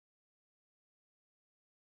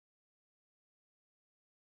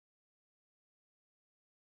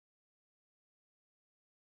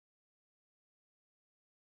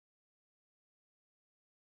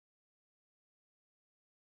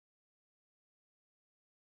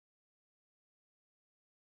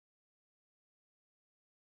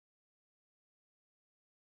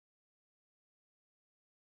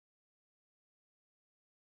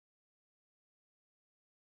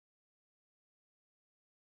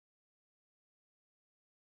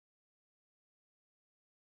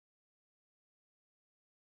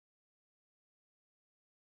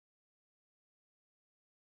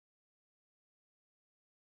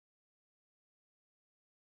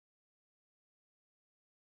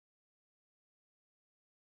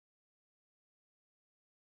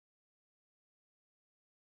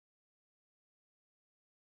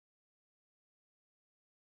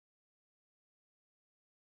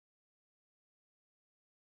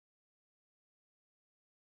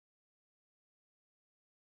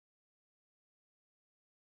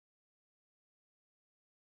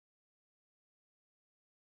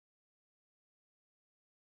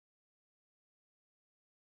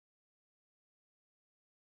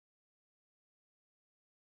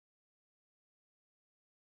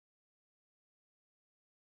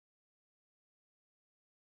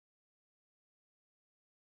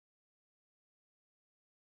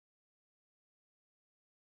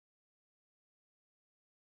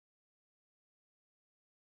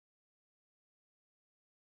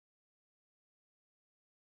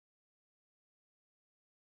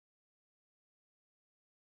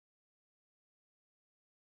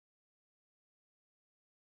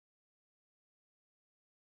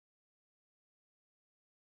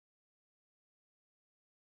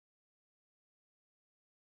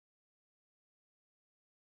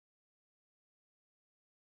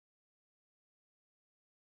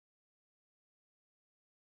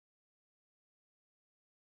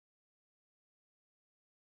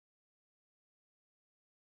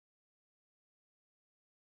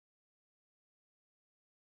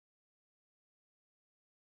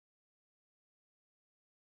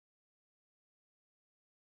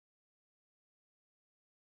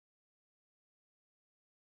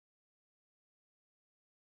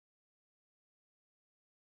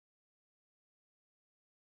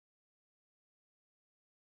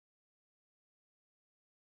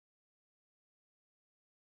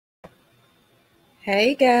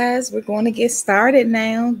Hey guys, we're going to get started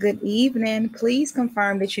now. Good evening. Please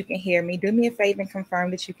confirm that you can hear me. Do me a favor and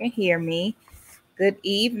confirm that you can hear me. Good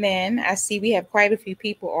evening. I see we have quite a few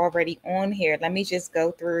people already on here. Let me just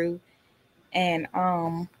go through and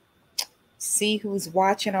see who's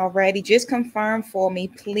watching already. Just confirm for me,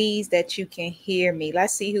 please, that you can hear me.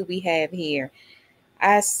 Let's see who we have here.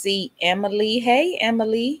 I see Emily. Hey,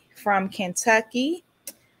 Emily from Kentucky.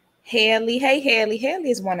 Haley. Hey, Haley.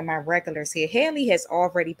 Haley is one of my regulars here. Haley has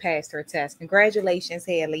already passed her test. Congratulations,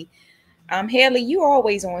 Haley. Haley, you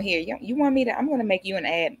always on here. You want me to? I'm going to make you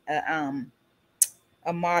a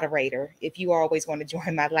moderator if you always want to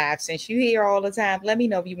join my live. Since you here all the time, let me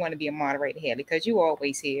know if you want to be a moderator, Haley, because you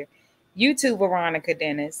always here. You too, Veronica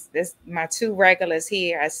Dennis. This my two regulars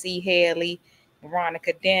here. I see Haley,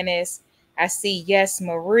 Veronica Dennis. I see Yes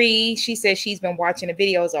Marie. She says she's been watching the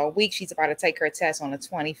videos all week. She's about to take her test on the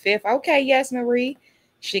 25th. Okay, Yes Marie.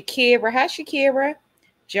 Shakira. Hi, Shakira.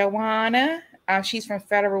 Joanna. She's from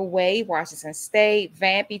Federal Way, Washington State.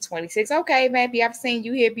 Vampy 26. Okay, Vampy, I've seen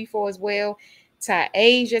you here before as well.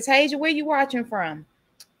 Tasia, where you watching from?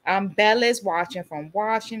 Bella's watching from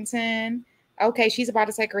Washington. Okay, she's about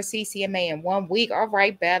to take her CCMA in 1 week. All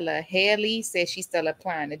right, Bella. Haley says she's still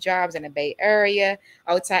applying to jobs in the Bay Area.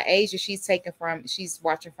 Oh, Tasia, she's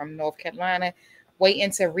watching from North Carolina.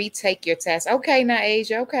 Waiting to retake your test. Okay, now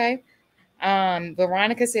Asia. Okay.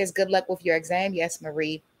 Veronica says good luck with your exam. Yes,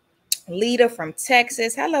 Marie. Lita from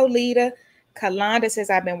Texas. Hello, Lita. Kalanda says,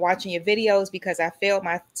 I've been watching your videos because I failed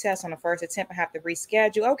my test on the first attempt. I have to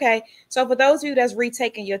reschedule. Okay. So for those of you that's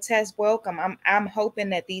retaking your test, welcome. I'm hoping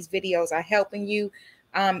that these videos are helping you.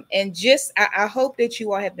 I hope that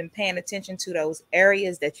you all have been paying attention to those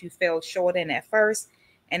areas that you fell short in at first.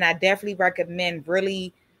 And I definitely recommend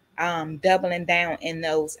really doubling down in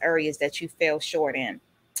those areas that you fell short in.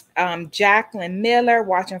 Jacqueline Miller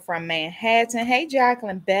watching from Manhattan. Hey,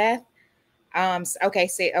 Jacqueline. Beth.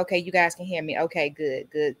 Okay, you guys can hear me. Okay, good.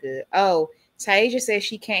 Oh, Tasia says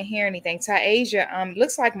she can't hear anything. Tasia,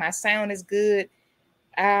 looks like my sound is good.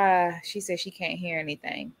 She says she can't hear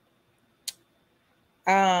anything.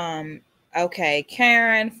 Okay,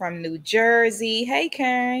 Karen from New Jersey. Hey,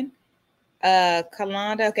 Karen.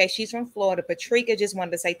 Kalanda, okay, she's from Florida. Patrika just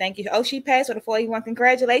wanted to say thank you. Oh, she passed with a 41.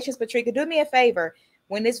 Congratulations, Patrika. Do me a favor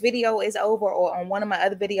when this video is over or on one of my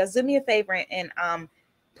other videos, do me a favor and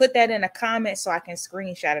put that in a comment so I can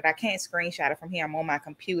screenshot it. I can't screenshot it from here. I'm on my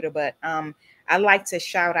computer, but I like to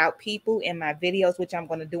shout out people in my videos, which I'm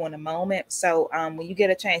going to do in a moment. So when you get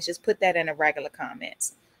a chance, just put that in the regular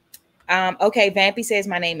comments. Okay, Vampy says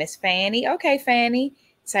my name is Fanny. Okay, Fanny.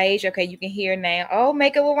 Sage, okay, you can hear now. Oh,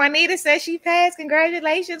 make it what Juanita says she passed.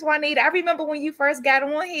 Congratulations, Juanita. I remember when you first got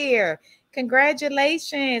on here.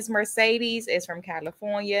 Congratulations. Mercedes is from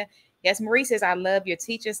California. Yes, Marie says, I love your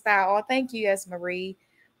teaching style. Oh, thank you, yes, Marie.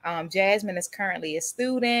 Jasmine is currently a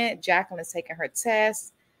student. Jacqueline is taking her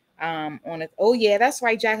test. Oh, yeah, that's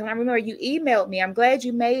right, Jacqueline. I remember you emailed me. I'm glad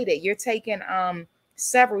you made it. You're taking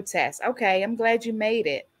several tests. Okay, I'm glad you made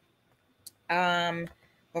it.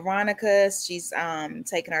 Veronica, she's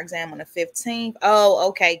taking her exam on the 15th. Oh,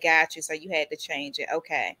 okay, gotcha. So you had to change it.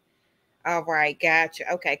 Okay. All right, gotcha.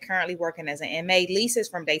 Okay, currently working as an MA. Lisa's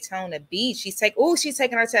from Daytona Beach. She's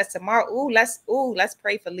taking her test tomorrow. Let's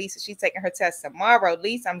pray for Lisa. She's taking her test tomorrow.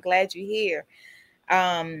 Lisa, I'm glad you're here.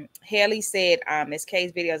 Haley said, Ms.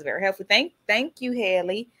 K's video is very helpful. Thank you,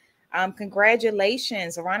 Haley.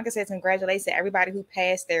 Congratulations. Veronica says congratulations to everybody who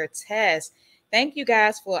passed their test. Thank you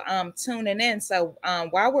guys for tuning in. So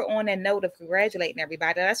while we're on that note of congratulating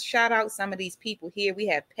everybody, let's shout out some of these people here. We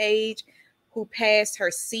have Paige, who passed her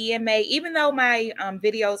CMA. Even though my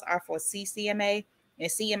videos are for CCMA and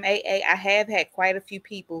CMAA, I have had quite a few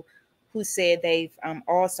people who said they've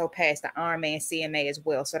also passed the RMA and CMA as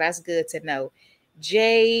well. So that's good to know.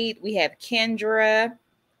 Jade, we have Kendra,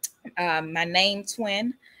 my name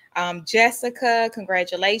twin. Jessica,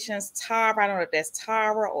 congratulations. Tara, I don't know if that's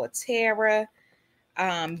Tara or Tara.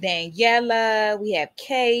 Daniela, we have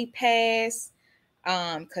Kay pass.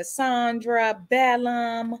 Cassandra,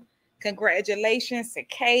 Bellum, congratulations to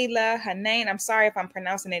Kayla. Her name, I'm sorry if I'm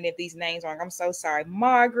pronouncing any of these names wrong. I'm so sorry.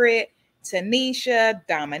 Margaret, Tanisha,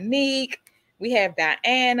 Dominique. We have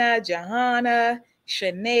Diana, Johanna,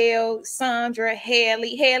 Chanel, Sandra,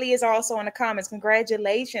 Haley. Haley is also in the comments.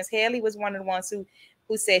 Congratulations. Haley was one of the ones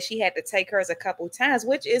who said she had to take hers a couple times,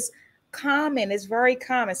 which is common. It's very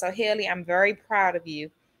common. So Haley, I'm very proud of you.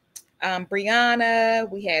 Brianna,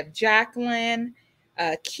 we have Jacqueline,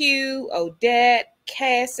 Q, Odette,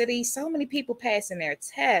 Cassidy. So many people passing their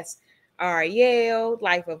tests. Ariel,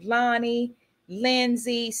 Life of Lonnie,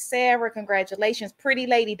 Lindsay, Sarah, congratulations. Pretty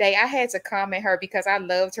Lady Day. I had to comment her because I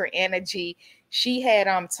loved her energy. She had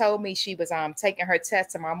told me she was taking her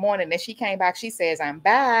test tomorrow morning. Then she came back. She says, I'm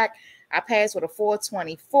back. I passed with a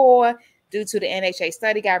 424 due to the NHA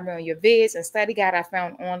study guide on your vids and study guide I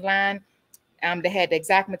found online. They had the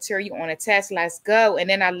exact material on the test. Let's go. And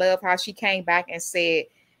then I love how she came back and said,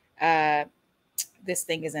 this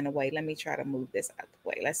thing is in the way. Let me try to move this out the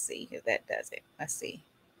way. Let's see if that does it. Let's see.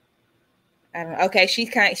 I don't know. Okay, she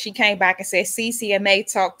came back and said,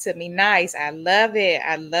 CCMA talked to me nice. I love it.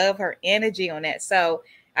 I love her energy on that. So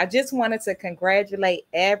I just wanted to congratulate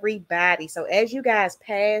everybody. So as you guys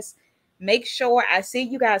pass, make sure I see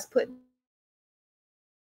you guys put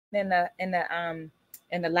in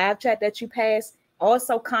the live chat that you pass.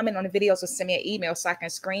 Also comment on the videos or send me an email so I can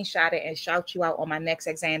screenshot it and shout you out on my next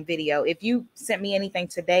exam video. If you sent me anything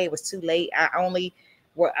today, it was too late. I only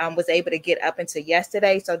was able to get up until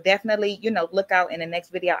yesterday. So definitely, look out in the next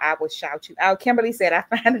video. I will shout you out. Kimberly said, I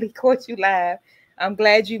finally caught you live. I'm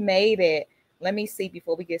glad you made it. Let me see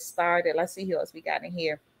before we get started. Let's see who else we got in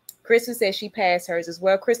here. Crystal says she passed hers as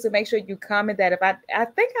well. Crystal, make sure you comment that. If I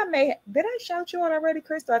think I may, did I shout you out already,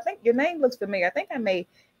 Crystal? I think your name looks familiar. I think I may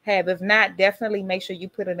have. If not, definitely make sure you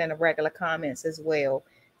put it in the regular comments as well.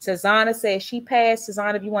 Tazana says she passed.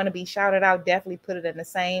 Tazana, if you want to be shouted out, definitely put it in the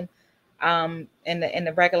same in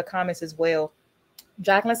the regular comments as well.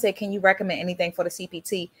 Jacqueline said, can you recommend anything for the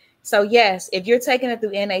CPT? So yes, if you're taking it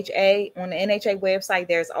through NHA, on the NHA website,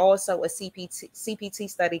 there's also a CPT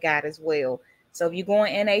study guide as well. So if you go on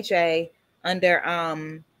NHA under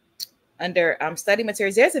study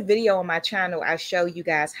materials, there's a video on my channel. I show you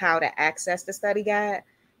guys how to access the study guide.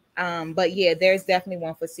 But yeah, there's definitely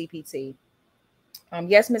one for CPT.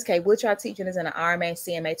 Yes, Ms. K, which our teaching is in the RMA and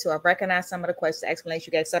CMA too. I've recognized some of the questions,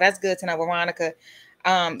 explanation you gave. So that's good to know, Veronica.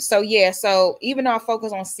 So yeah, so even though I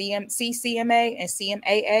focus on CCMA and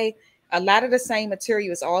CMAA, a lot of the same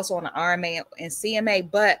material is also on the RMA and CMA,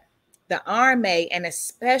 but the RMA and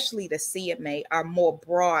especially the CMA are more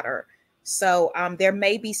broader. So there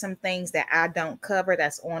may be some things that I don't cover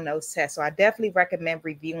that's on those tests. So I definitely recommend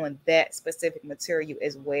reviewing that specific material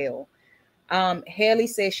as well. Haley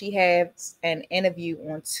says she has an interview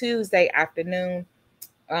on Tuesday afternoon.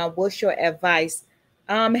 What's your advice?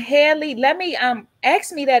 Haley, let me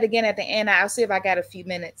ask me that again at the end. I'll see if I got a few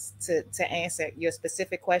minutes to answer your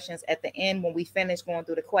specific questions at the end when we finish going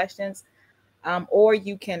through the questions. Or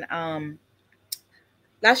you can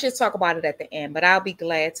let's just talk about it at the end, but I'll be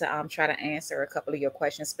glad to try to answer a couple of your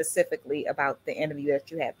questions specifically about the interview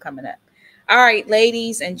that you have coming up. All right,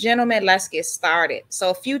 ladies and gentlemen, let's get started. So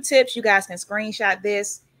a few tips, you guys can screenshot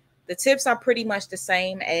this. The tips are pretty much the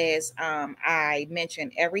same as I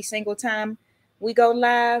mentioned every single time we go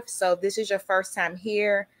live. So if this is your first time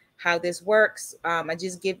here, how this works, I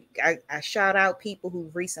shout out people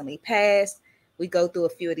who recently passed. We go through a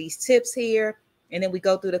few of these tips here, and then we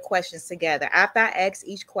go through the questions together. After I ask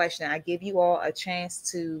each question, I give you all a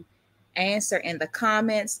chance to answer in the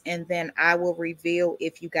comments, and then I will reveal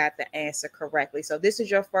if you got the answer correctly. So this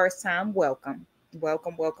is your first time. Welcome.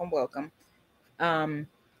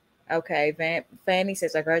 Okay, Fanny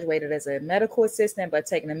says I graduated as a medical assistant, but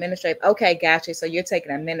taking administrative. Okay, gotcha. So you're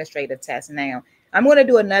taking an administrative test now. I'm going to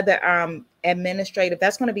do another administrative.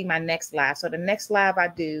 That's going to be my next live. So the next live I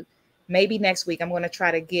do, maybe next week, I'm going to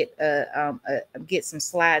try to get some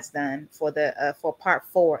slides done for for part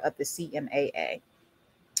 4 of the CMAA.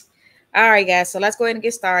 All right, guys, so let's go ahead and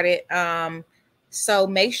get started. So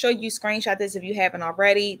make sure you screenshot this if you haven't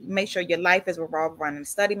already. Make sure your life is revolved around the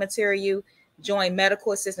study material. Join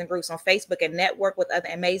medical assistant groups on Facebook and network with other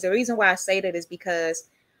MAs. The reason why I say that is because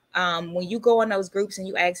when you go in those groups and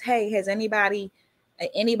you ask, hey, has anybody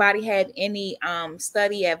had any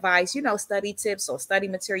study advice, study tips or study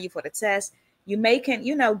material for the test, you can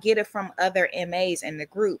get it from other MAs in the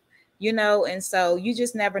group. And so you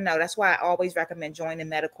just never know. That's why I always recommend joining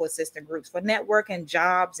medical assistant groups for networking,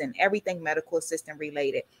 jobs, and everything medical assistant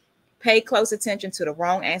related. Pay close attention to the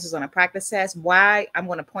wrong answers on a practice test. Why? I'm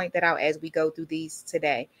going to point that out as we go through these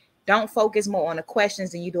today. Don't focus more on the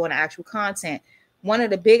questions than you do on the actual content. One of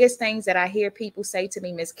the biggest things that I hear people say to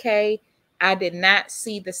me, Ms. K, I did not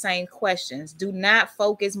see the same questions. Do not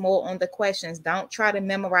focus more on the questions. Don't try to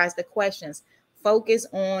memorize the questions. Focus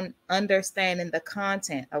on understanding the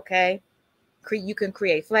content, okay? You can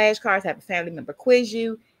create flashcards, have a family member quiz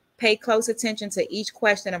you. Pay close attention to each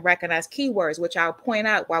question and recognize keywords, which I'll point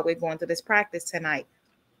out while we're going through this practice tonight.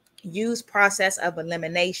 Use process of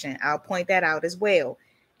elimination. I'll point that out as well.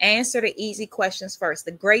 Answer the easy questions first.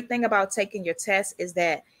 The great thing about taking your test is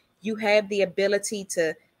that you have the ability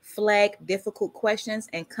to flag difficult questions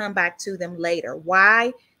and come back to them later.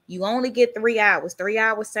 Why? You only get 3 hours. 3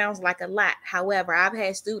 hours sounds like a lot. However, I've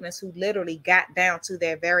had students who literally got down to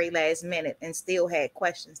their very last minute and still had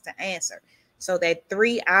questions to answer. So that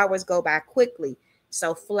 3 hours go by quickly.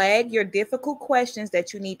 So flag your difficult questions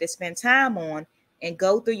that you need to spend time on and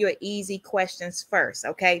go through your easy questions first.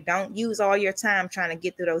 Okay. Don't use all your time trying to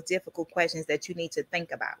get through those difficult questions that you need to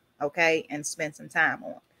think about. Okay. And spend some time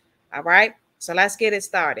on. All right. So let's get it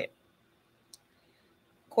started.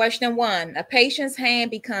 Question 1. A patient's hand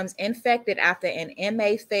becomes infected after an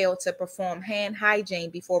MA failed to perform hand hygiene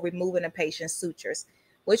before removing a patient's sutures.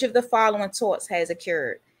 Which of the following torts has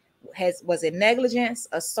occurred? Was it negligence,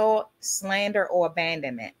 assault, slander, or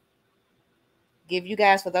abandonment? Give you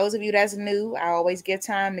guys, for those of you that's new, I always give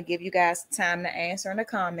time to give you guys time to answer in the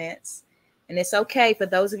comments. And it's okay for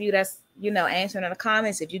those of you that's, answering in the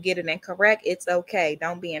comments. If you get it incorrect, it's okay.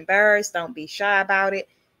 Don't be embarrassed. Don't be shy about it.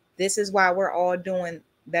 This is why we're all doing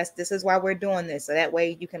this is why we're doing this. So that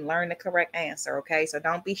way you can learn the correct answer. Okay. So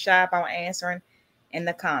don't be shy about answering in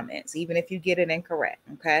the comments, even if you get it incorrect.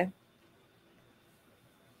 Okay.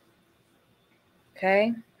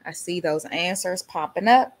 Okay. I see those answers popping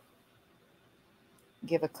up.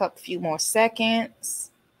 Give a few more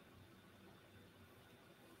seconds.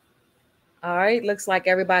 All right. Looks like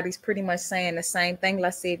everybody's pretty much saying the same thing.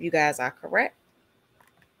 Let's see if you guys are correct.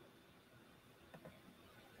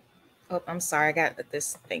 Oh, I'm sorry. I got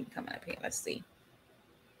this thing coming up here. Let's see.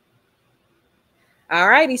 All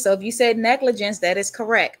righty. So if you said negligence, that is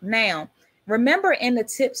correct. Now, remember in the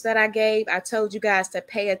tips that I gave, I told you guys to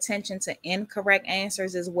pay attention to incorrect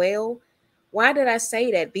answers as well. Why did I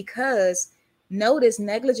say that? Because notice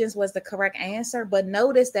negligence was the correct answer, but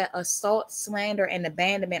notice that assault, slander, and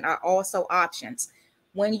abandonment are also options.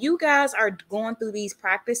 When you guys are going through these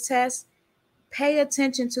practice tests, pay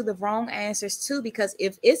attention to the wrong answers too, because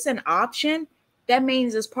if it's an option, that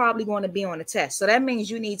means it's probably going to be on the test. So that means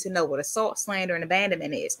you need to know what assault, slander, and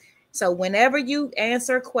abandonment is. So whenever you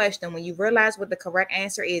answer a question, when you realize what the correct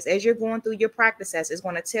answer is, as you're going through your practice test, it's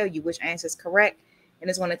going to tell you which answer is correct, and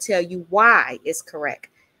it's going to tell you why it's correct.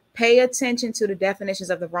 Pay attention to the definitions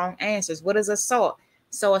of the wrong answers. What is assault?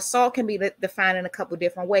 So assault can be defined in a couple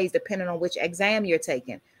different ways, depending on which exam you're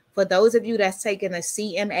taking. For those of you that's taking the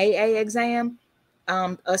CCMA exam,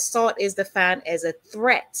 assault is defined as a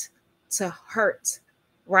threat to hurt,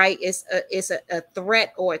 right? It's a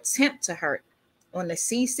threat or attempt to hurt. On the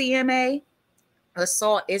CCMA,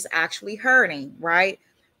 assault is actually hurting, right?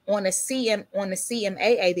 On the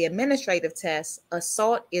CMAA, the administrative test,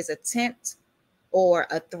 assault is attempt or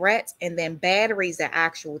a threat, and then battery is the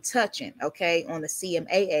actual touching, okay, on the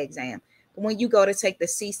CMA exam. But when you go to take the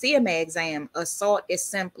CCMA exam, assault is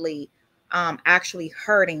simply actually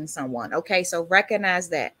hurting someone, okay? So recognize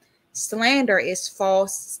that. Slander is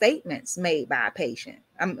false statements made by a patient.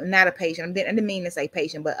 I'm not a patient. I didn't mean to say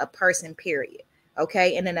patient, but a person, period,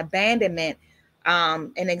 okay? And then abandonment,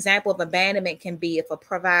 an example of abandonment can be if a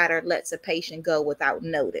provider lets a patient go without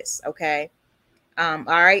notice, okay? All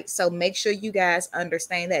right. So make sure you guys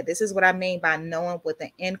understand that. This is what I mean by knowing what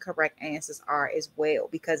the incorrect answers are as well.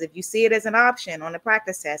 Because if you see it as an option on the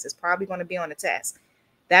practice test, it's probably going to be on the test.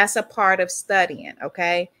 That's a part of studying.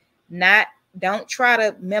 Okay. Don't try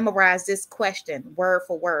to memorize this question word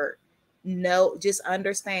for word. No, just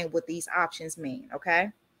understand what these options mean.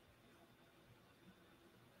 Okay.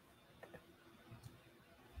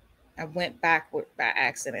 I went backward by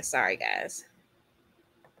accident. Sorry, guys.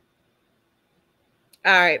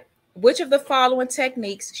 All right. Which of the following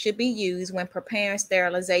techniques should be used when preparing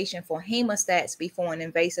sterilization for hemostats before an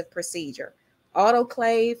invasive procedure?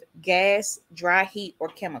 Autoclave, gas, dry heat, or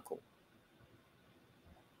chemical?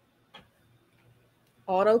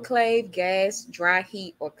 Autoclave, gas, dry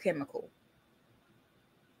heat, or chemical?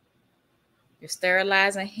 You're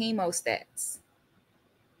sterilizing hemostats.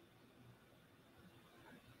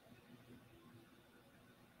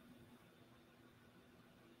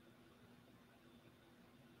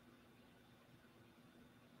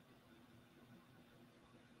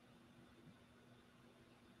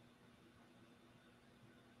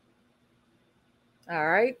 All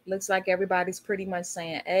right. Looks like everybody's pretty much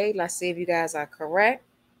saying A. Let's see if you guys are correct.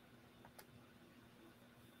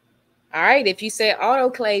 All right. If you say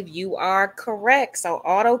autoclave, you are correct. So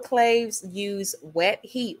autoclaves use wet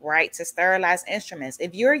heat, right, to sterilize instruments.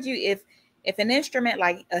 If an instrument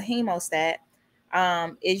like a hemostat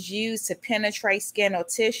is used to penetrate skin or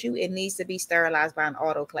tissue, it needs to be sterilized by an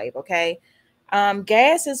autoclave. Okay.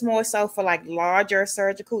 Gas is more so for like larger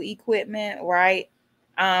surgical equipment, right?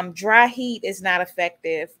 Dry heat is not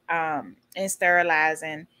effective in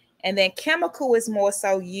sterilizing. And then chemical is more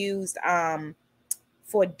so used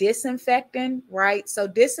for disinfecting, right? So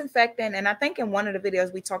disinfecting, and I think in one of the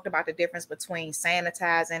videos we talked about the difference between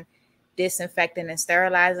sanitizing, disinfecting, and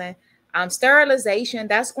sterilizing. Sterilization,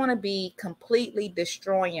 that's going to be completely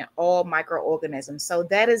destroying all microorganisms. So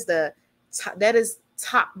that is that is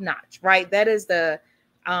top notch, right? That is the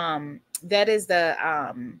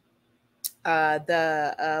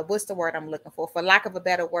what's the word I'm looking for lack of a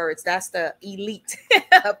better words, that's the elite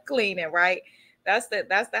of cleaning, right? That's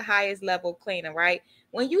the highest level cleaning, right?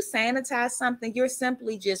 When you sanitize something, you're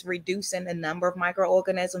simply just reducing the number of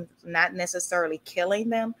microorganisms, not necessarily killing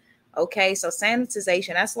them. Okay, so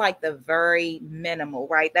sanitization, that's like the very minimal,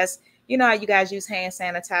 right? That's, you know how you guys use hand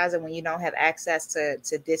sanitizer when you don't have access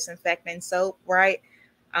to disinfecting soap, right?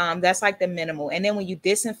 That's like the minimal. And then when you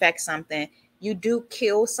disinfect something, you do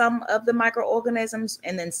kill some of the microorganisms,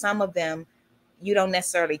 and then some of them you don't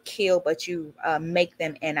necessarily kill, but you make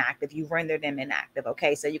them inactive. You render them inactive.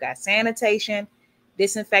 Okay, so you got sanitation,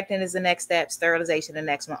 disinfecting is the next step, sterilization the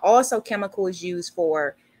next one. Also, chemical is used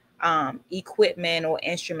for equipment or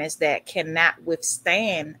instruments that cannot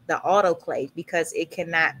withstand the autoclave because it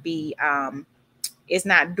cannot be, it's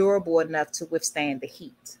not durable enough to withstand the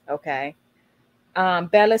heat. Okay.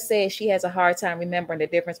 Bella says she has a hard time remembering the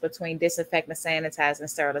difference between disinfecting, sanitizing,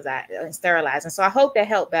 and sterilizing. So I hope that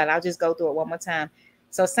helped, Bella. I'll just go through it one more time.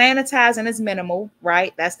 So sanitizing is minimal,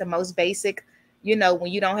 right? That's the most basic. You know,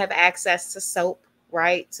 when you don't have access to soap,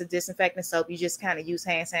 right? To disinfecting soap, you just kind of use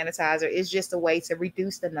hand sanitizer. It's just a way to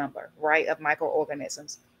reduce the number, right, of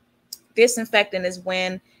microorganisms. Disinfecting is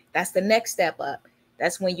when that's the next step up.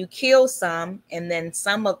 That's when you kill some, and then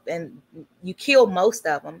you kill most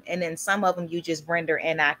of them, and then some of them you just render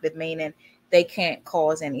inactive, meaning they can't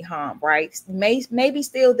cause any harm, right? Maybe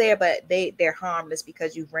still there, but they're harmless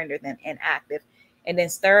because you've rendered them inactive. And then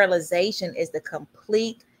sterilization is the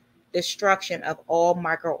complete destruction of all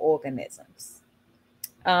microorganisms.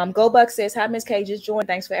 Go Buck says, hi, Miss K, just joined.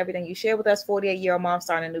 Thanks for everything you share with us. 48-year-old mom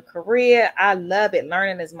starting a new career. I love it.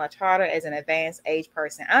 Learning is much harder as an advanced age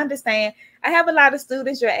person. I understand. I have a lot of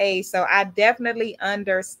students your age, so I definitely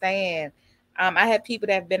understand. I have people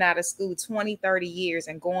that have been out of school 20, 30 years,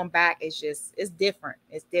 and going back is it's different.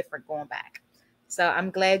 It's different going back. So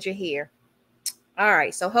I'm glad you're here. All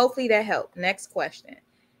right. So hopefully that helped. Next question.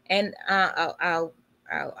 And I'll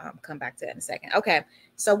come back to that in a second. Okay.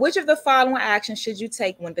 So which of the following actions should you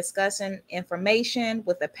take when discussing information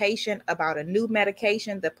with a patient about a new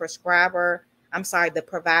medication the provider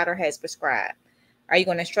has prescribed? Are you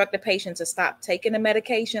going to instruct the patient to stop taking the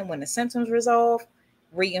medication when the symptoms resolve?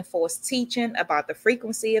 Reinforce teaching about the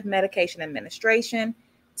frequency of medication administration?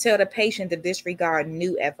 Tell the patient to disregard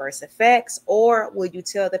new adverse effects? Or will you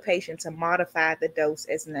tell the patient to modify the dose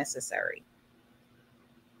as necessary?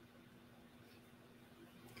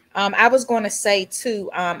 I was going to say too,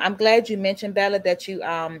 I'm glad you mentioned, Bella, that you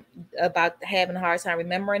about having a hard time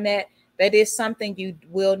remembering that. That is something you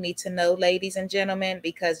will need to know, ladies and gentlemen,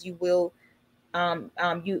 because you will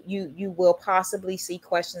you will possibly see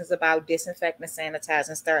questions about disinfecting,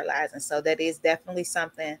 sanitizing, sterilizing. So that is definitely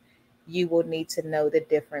something you will need to know the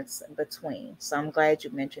difference between. So I'm glad you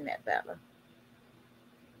mentioned that, Bella.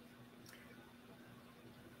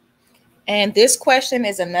 And this question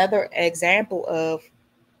is another example of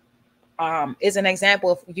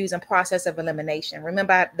using process of elimination.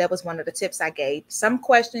 Remember, that was one of the tips I gave. Some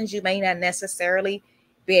questions you may not necessarily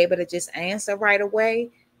be able to just answer right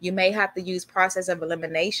away. You may have to use process of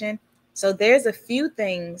elimination. So there's a few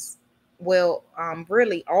things,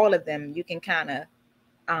 really all of them you can kind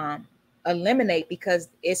of eliminate because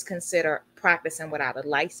it's considered practicing without a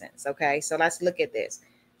license. Okay, so let's look at this.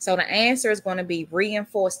 So the answer is going to be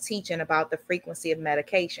reinforced teaching about the frequency of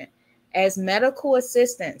medication. As medical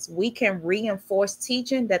assistants, we can reinforce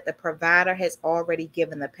teaching that the provider has already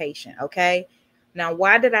given the patient. Okay. Now,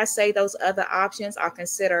 why did I say those other options are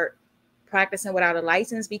considered practicing without a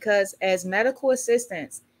license? Because as medical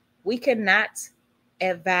assistants, we cannot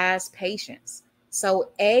advise patients. So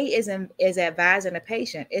A is advising a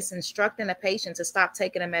patient. It's instructing a patient to stop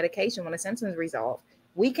taking a medication when the symptoms resolve.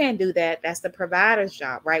 We can't do that. That's the provider's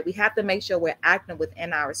job, right? We have to make sure we're acting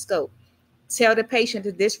within our scope. Tell the patient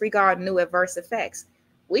to disregard new adverse effects.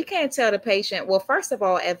 We can't tell the patient, well, first of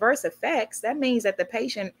all, adverse effects, that means that the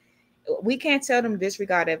patient, we can't tell them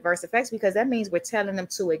disregard adverse effects because that means we're telling them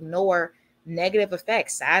to ignore negative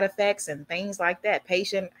effects, side effects, and things like that.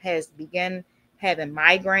 Patient has begun having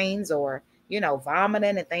migraines or,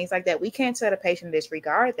 vomiting and things like that. We can't tell the patient to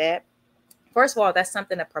disregard that. First of all, that's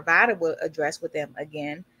something the provider will address with them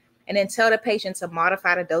again. And then tell the patient to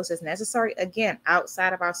modify the dose as necessary. Again,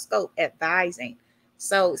 outside of our scope, advising.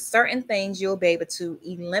 So certain things you'll be able to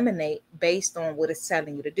eliminate based on what it's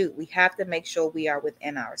telling you to do. We have to make sure we are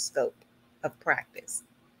within our scope of practice.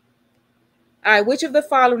 All right, which of the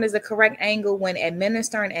following is the correct angle when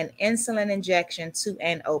administering an insulin injection to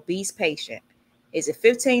an obese patient? Is it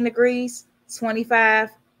 15 degrees, 25,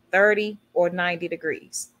 30, or 90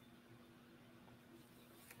 degrees?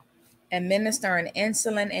 Administer an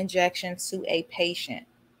insulin injection to a patient.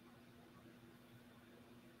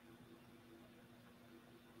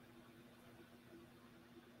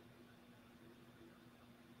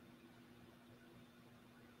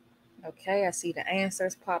 Okay, I see the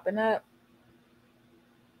answers popping up.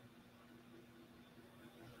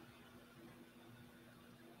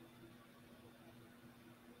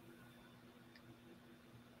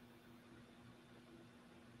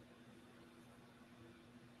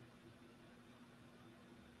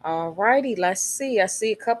 All righty, let's see. I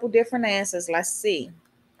see a couple different answers. Let's see.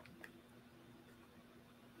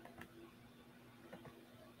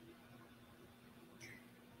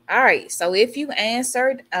 All right, so if you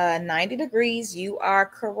answered 90 degrees, you are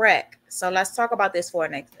correct. So let's talk about this for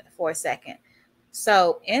a second.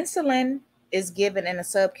 So insulin is given in a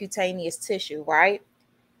subcutaneous tissue, right?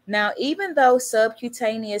 Now, even though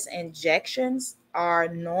subcutaneous injections are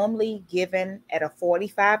normally given at a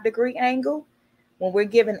 45-degree angle, when we're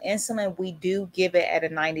given insulin, we do give it at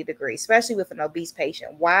a 90 degree, especially with an obese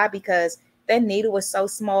patient. Why? Because that needle is so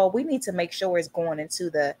small. We need to make sure it's going into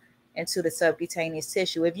the subcutaneous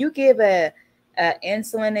tissue. If you give a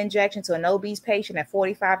insulin injection to an obese patient at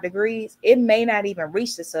 45 degrees, it may not even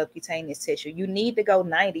reach the subcutaneous tissue. You need to go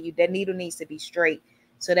 90. That needle needs to be straight,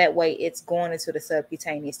 so that way it's going into the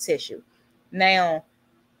subcutaneous tissue. Now,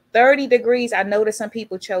 30 degrees, I noticed some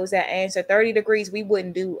people chose that answer. 30 degrees, we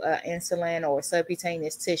wouldn't do insulin or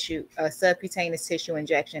subcutaneous tissue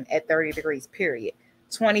injection at 30 degrees, period.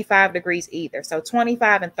 25 degrees either. So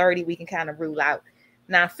 25 and 30, we can kind of rule out.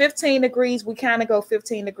 Now, 15 degrees, we kind of go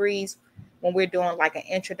 15 degrees when we're doing like an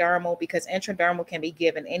intradermal, because intradermal can be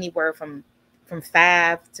given anywhere from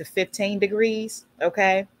 5 to 15 degrees,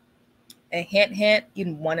 okay? And hint,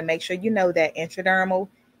 you want to make sure you know that intradermal,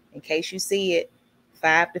 in case you see it,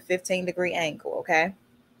 5 to 15 degree angle, okay?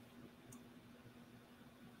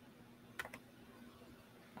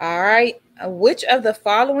 All right. Which of the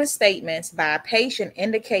following statements by a patient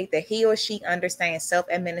indicate that he or she understands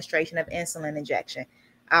self-administration of insulin injection?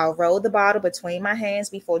 I'll roll the bottle between my hands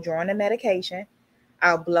before drawing the medication.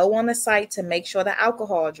 I'll blow on the site to make sure the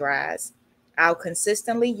alcohol dries. I'll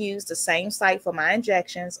consistently use the same site for my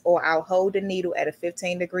injections, or I'll hold the needle at a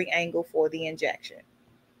 15-degree angle for the injection.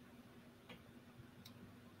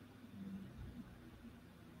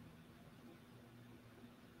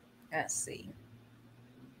 Let's see.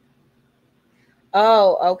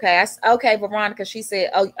 Oh, okay. Okay, Veronica. She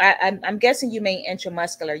said, "Oh, I'm guessing you mean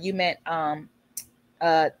intramuscular. You meant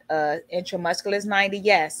intramuscular is 90.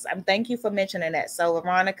 Yes. Thank you for mentioning that. So,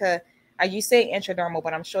 Veronica, you say intradermal,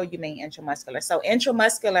 but I'm sure you mean intramuscular. So,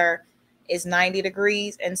 intramuscular is 90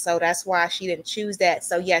 degrees, and so that's why she didn't choose that.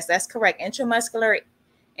 So, yes, that's correct. Intramuscular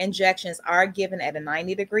injections are given at a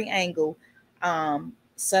 90-degree angle.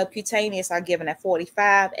 Subcutaneous are given at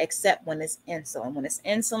 45, except when it's insulin. When it's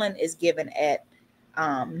insulin, is given at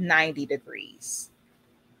 90 degrees.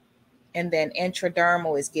 And then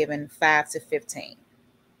intradermal is given 5 to 15.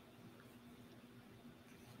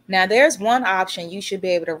 Now, there's one option you should be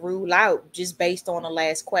able to rule out just based on the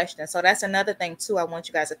last question. So that's another thing, too, I want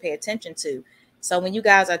you guys to pay attention to. So when you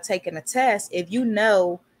guys are taking a test, if you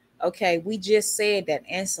know, okay, we just said that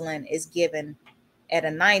insulin is given at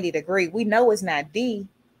a 90 degree, we know it's not D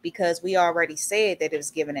because we already said that it was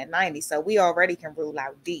given at 90. So we already can rule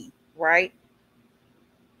out D, right?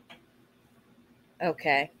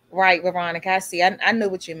 Okay. Right, Veronica. I see. I knew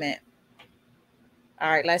what you meant.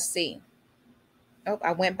 All right, let's see. Oh,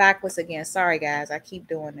 I went backwards again. Sorry, guys. I keep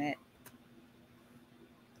doing that.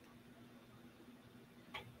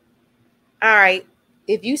 All right.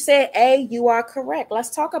 If you said A, you are correct.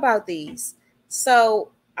 Let's talk about these.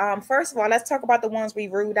 So, first of all, let's talk about the ones we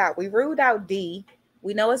ruled out. We ruled out D.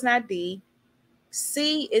 We know it's not D.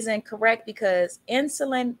 C is incorrect because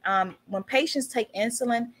insulin, when patients take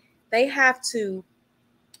insulin, they have to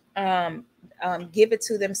give it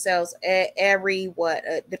to themselves every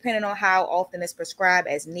depending on how often it's prescribed,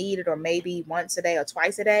 as needed, or maybe once a day or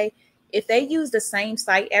twice a day. If they use the same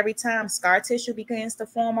site every time, scar tissue begins to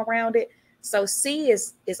form around it. So C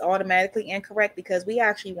is automatically incorrect because we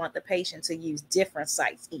actually want the patient to use different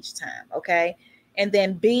sites each time. Okay. And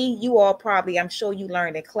then B, you all probably, I'm sure you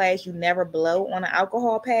learned in class, you never blow on an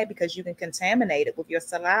alcohol pad because you can contaminate it with your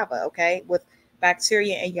saliva. Okay. With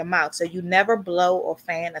bacteria in your mouth. So you never blow or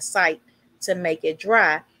fan a site to make it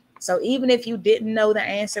dry. So even if you didn't know the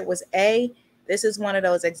answer was A, this is one of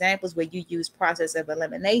those examples where you use process of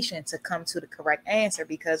elimination to come to the correct answer,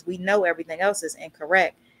 because we know everything else is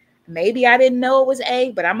incorrect. Maybe I didn't know it was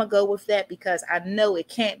A, but I'm going to go with that because I know it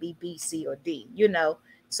can't be B, C, or D, you know.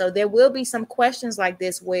 So there will be some questions like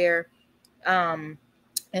this where, and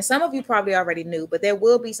some of you probably already knew, but there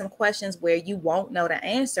will be some questions where you won't know the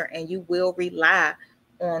answer and you will rely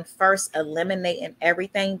on first eliminating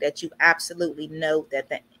everything that you absolutely know that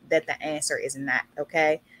the answer is not.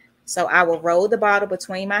 Okay. So I will roll the bottle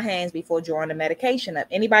between my hands before drawing the medication up.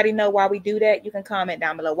 Anybody know why we do that? You can comment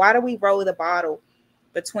down below. Why do we roll the bottle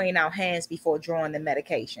between our hands before drawing the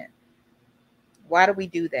medication? Why do we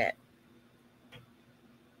do that?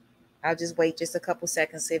 I'll just wait just a couple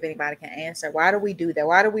seconds, see if anybody can answer. Why do we do that?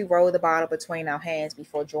 Why do we roll the bottle between our hands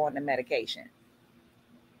before drawing the medication?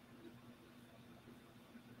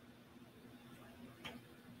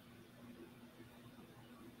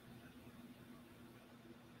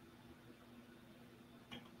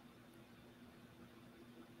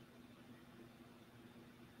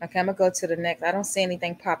 Okay, I'm going to go to the next. I don't see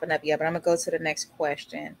anything popping up yet, but I'm going to go to the next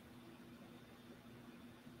question.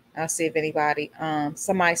 I'll see if anybody,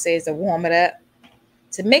 somebody says to warm it up.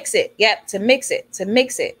 To mix it. Yep, to mix it. To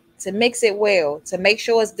mix it. To mix it well. To make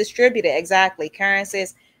sure it's distributed. Exactly. Karen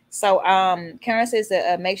says, so Karen says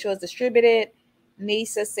to make sure it's distributed.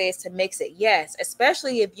 Nisa says to mix it. Yes,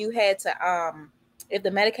 especially if you had to, if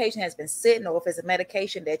the medication has been sitting, or if it's a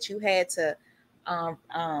medication that you had to,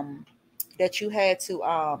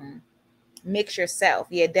 mix yourself.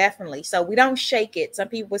 Yeah, definitely. So we don't shake it. Some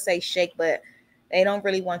people would say shake, but they don't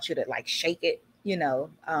really want you to like shake it, you know.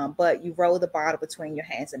 But you roll the bottle between your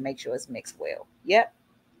hands and make sure it's mixed well. Yep.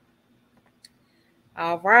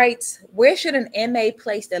 All right. Where should an MA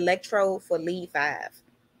place the electrode for lead 5?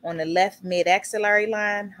 On the left mid-axillary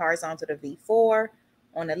line, horizontal to V4.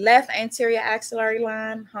 On the left anterior axillary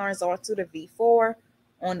line, horizontal to V4.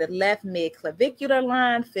 On the left mid-clavicular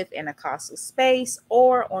line, 5th intercostal space,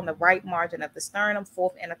 or on the right margin of the sternum,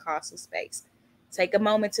 4th intercostal space. Take a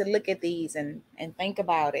moment to look at these and think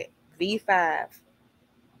about it. V5.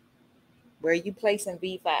 Where are you placing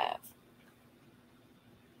V5?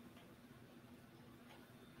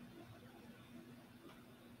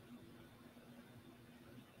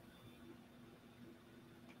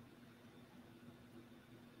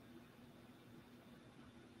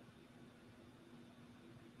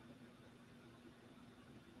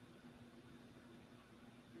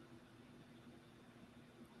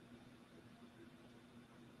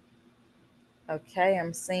 Okay,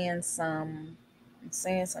 I'm seeing some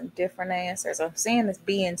different answers. I'm seeing this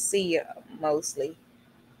B and C mostly.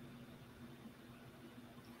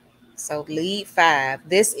 So lead 5.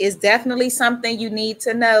 This is definitely something you need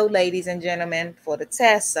to know, ladies and gentlemen, for the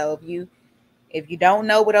test. So if you don't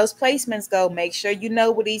know where those placements go, make sure you know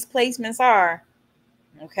where these placements are.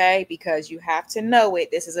 Okay, because you have to know it.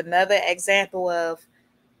 This is another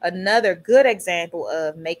good example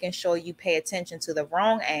of making sure you pay attention to the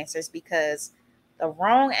wrong answers, because the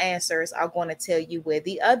wrong answers are going to tell you where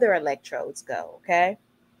the other electrodes go. Okay.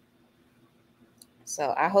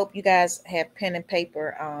 So I hope you guys have pen and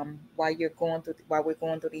paper while we're going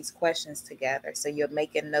through these questions together. So you're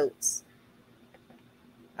making notes.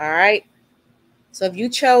 All right. So if you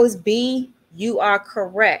chose B, you are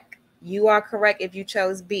correct. You are correct if you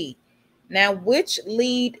chose B. Now, which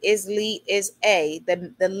lead is A?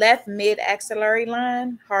 The left mid-axillary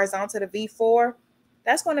line, horizontal to V4.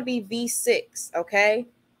 That's going to be V6, okay?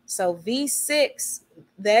 So V6,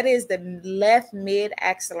 that is the left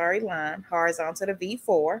mid-axillary line, horizontal to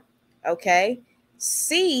V4, okay?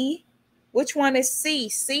 C, which one is C?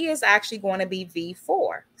 C is actually going to be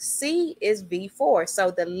V4. C is V4. So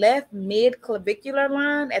the left mid-clavicular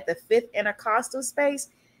line at the 5th intercostal space,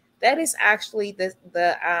 that is actually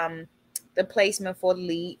the placement for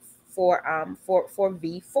lead for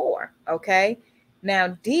V4. Okay.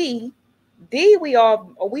 Now D we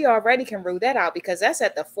already can rule that out because that's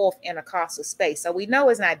at the 4th intercostal space. So we know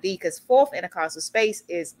it's not D because 4th intercostal space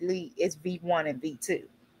is V1 and V2.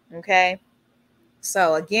 Okay.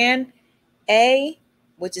 So again, A,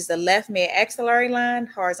 which is the left mid-axillary line,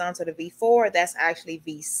 horizontal to V4, that's actually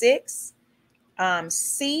V6.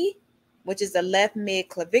 C, which is the left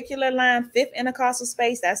mid-clavicular line, 5th intercostal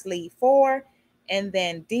space, that's lead 4. And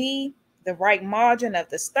then D, the right margin of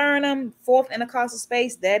the sternum, 4th intercostal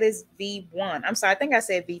space, that is V1. I'm sorry, I think I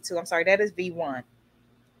said V2. I'm sorry, that is V1.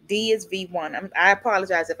 D is V1. I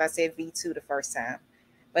apologize if I said V2 the first time,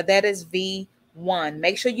 but that is V1.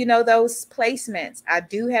 Make sure you know those placements. I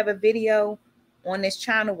do have a video on this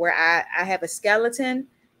channel where I have a skeleton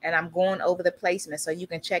and I'm going over the placement, so you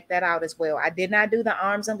can check that out as well. I did not do the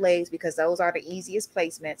arms and legs because those are the easiest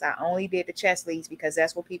placements. I only did the chest leads because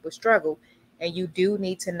that's where people struggle, and you do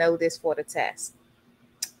need to know this for the test.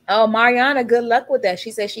 Oh, Mariana, good luck with that.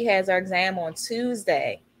 She says she has her exam on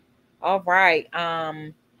Tuesday. All right.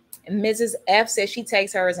 Mrs. F says she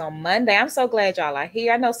takes hers on Monday. I'm so glad y'all are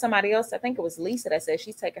here. I know somebody else, I think it was Lisa, that said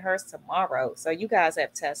she's taking hers tomorrow. So you guys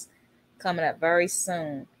have tests coming up very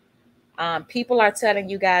soon. People are telling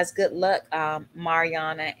you guys good luck,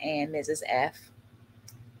 Mariana and Mrs. F.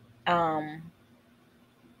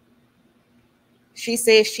 She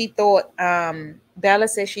says she thought, Bella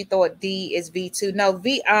says she thought D is V2. No,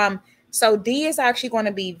 so D is actually going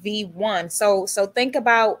to be V1. So think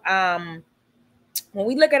about when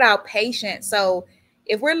we look at our patient. So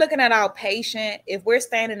if we're looking at our patient, if we're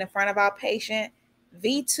standing in front of our patient,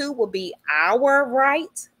 V2 will be our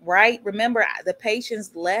right? Remember, the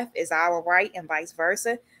patient's left is our right and vice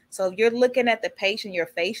versa. So if you're looking at the patient, you're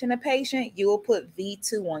facing the patient, you will put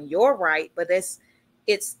V2 on your right, but it's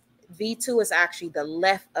V2 is actually the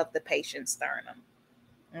left of the patient's sternum.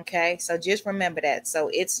 Okay, so just remember that. So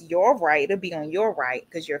it's your right, it'll be on your right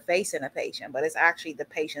because you're facing a patient, but it's actually the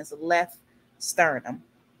patient's left sternum.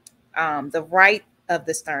 The right of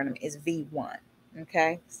the sternum is V1.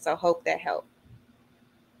 Okay, so hope that helped.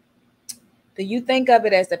 Do you think of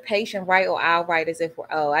it as the patient right or our right as if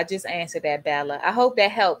I just answered that, Bella. I hope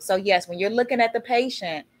that helps. So yes, when you're looking at the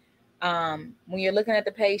patient,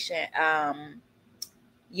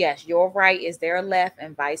 yes, your right is their left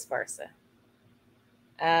and vice versa.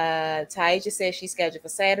 Taisha says she's scheduled for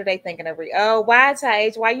Saturday, thinking of why,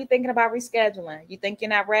 Taisha? Why are you thinking about rescheduling? You think you're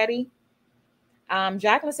not ready?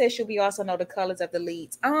 Jacqueline says she'll be also know the colors of the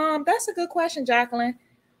leads. That's a good question, Jacqueline.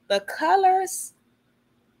 The colors,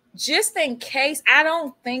 just in case, I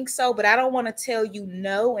don't think so, but I don't want to tell you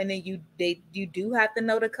no, and then you do have to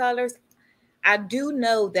know the colors. I do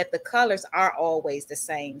know that the colors are always the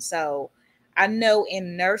same. So I know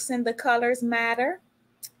in nursing the colors matter.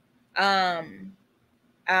 So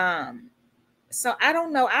I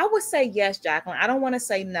don't know. I would say yes, Jacqueline. I don't want to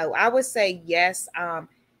say no. I would say yes.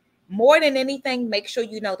 More than anything, make sure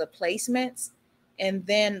you know the placements, and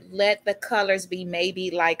then let the colors be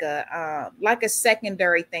maybe like a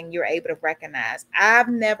secondary thing you're able to recognize. I've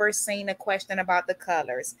never seen a question about the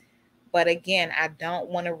colors, but again, I don't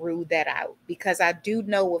want to rule that out because I do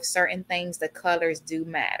know with certain things the colors do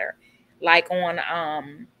matter. Like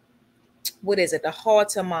on what is it? The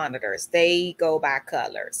Holter monitors, they go by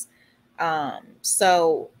colors.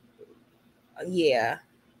 So yeah,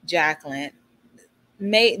 Jacqueline,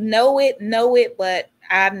 may know it, but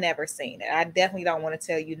I've never seen it. I definitely don't want to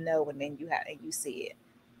tell you no, and then you see it.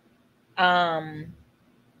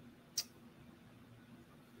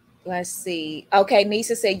 Let's see. Okay,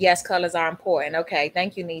 Nisa said yes, colors are important. Okay,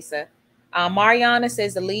 thank you, Nisa. Mariana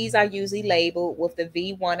says the leads are usually labeled with the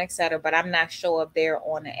V1, etc., but I'm not sure if they're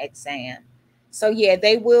on the exam. So yeah,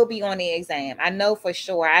 they will be on the exam. I know for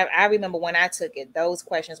sure. I remember when I took it, those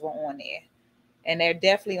questions were on there. And they're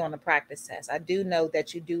definitely on the practice test. I do know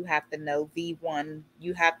that you do have to know V1.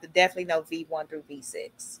 You have to definitely know V1 through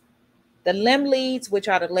V6. The limb leads, which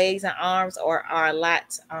are the legs and arms, are a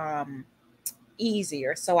lot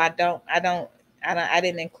easier. So I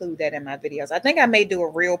didn't include that in my videos. I think I may do a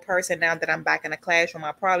real person now that I'm back in the classroom.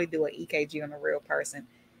 I'll probably do an EKG on a real person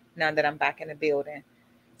now that I'm back in the building.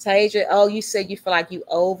 Tasia, you said you feel like you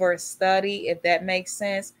overstudy, if that makes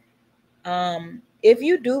sense. If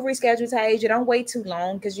you do reschedule, Tasia, don't wait too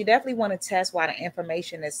long because you definitely want to test while the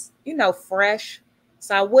information is, fresh.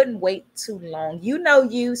 So I wouldn't wait too long.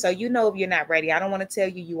 So you know if you're not ready. I don't want to tell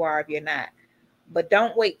you you are if you're not. But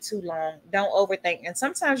don't wait too long. Don't overthink. And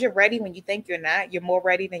sometimes you're ready when you think you're not. You're more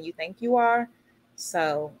ready than you think you are.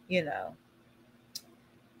 So,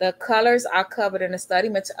 the colors are covered in the study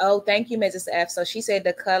material. Oh, thank you, Mrs. F. So she said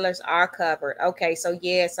the colors are covered. Okay, so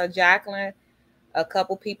yeah. So Jacqueline, a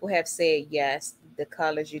couple people have said yes, the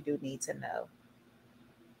colors you do need to know.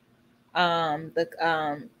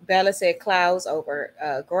 Bella said clouds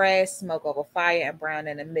over grass, smoke over fire, and brown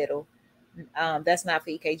in the middle. That's not for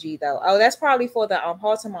EKG though. Oh, that's probably for the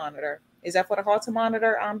Holter monitor. Is that for the Holter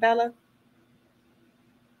monitor, Bella?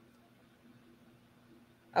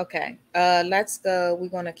 Okay. Let's go. We're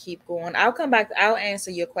gonna keep going. I'll come back. I'll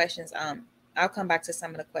answer your questions. I'll come back to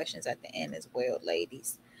some of the questions at the end as well,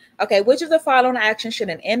 ladies. Okay, which of the following actions should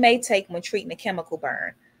an inmate take when treating a chemical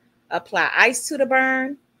burn? Apply ice to the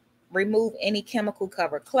burn, remove any chemical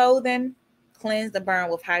covered clothing, cleanse the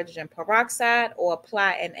burn with hydrogen peroxide, or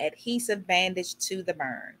apply an adhesive bandage to the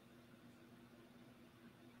burn.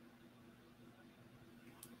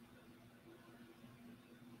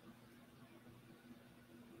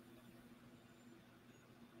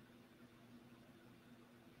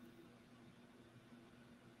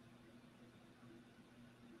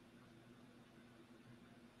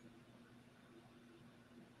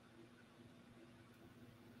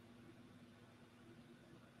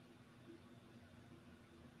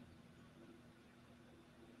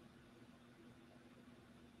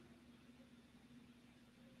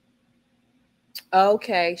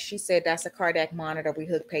 Okay, she said that's a cardiac monitor we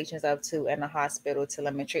hook patients up to in the hospital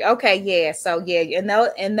telemetry. Okay, yeah. So yeah,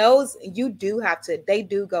 those you do have to. They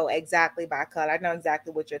do go exactly by color. I know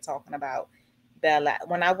exactly what you're talking about, Bella.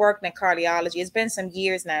 When I worked in cardiology, it's been some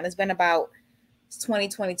years now. It's been about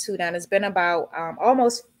 2022 now. It's been about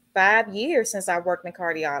almost 5 years since I worked in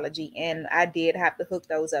cardiology, and I did have to hook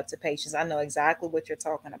those up to patients. I know exactly what you're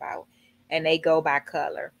talking about, and they go by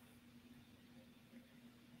color.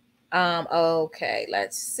 Okay,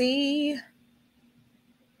 let's see.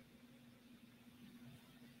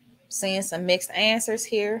 Seeing some mixed answers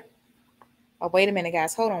here. Oh, wait a minute,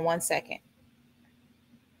 guys. Hold on 1 second.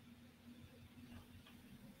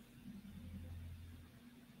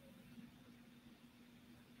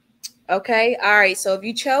 Okay, all right. So if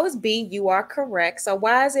you chose B, you are correct. So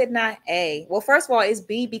why is it not A? Well, first of all, it's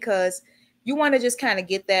B because you want to just kind of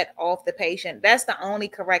get that off the patient. That's the only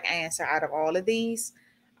correct answer out of all of these.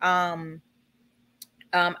 Um,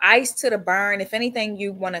 ice to the burn. If anything,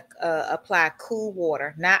 you want to apply cool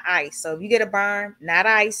water, not ice. So if you get a burn, not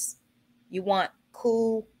ice, you want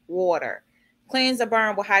cool water. Cleanse the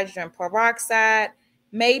burn with hydrogen peroxide,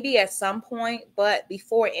 maybe at some point, but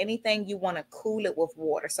before anything, you want to cool it with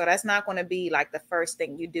water. So that's not going to be like the first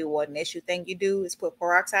thing you do or initial thing you do is put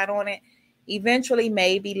peroxide on it. Eventually,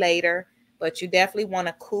 maybe later, but you definitely want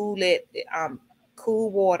to cool it, cool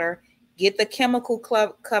water. Get the chemical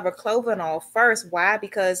cover clothing off first. Why?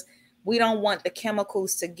 Because we don't want the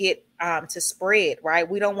chemicals to get to spread, right?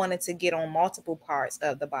 We don't want it to get on multiple parts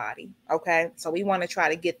of the body. Okay, so we want to try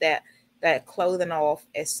to get that clothing off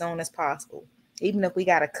as soon as possible, even if we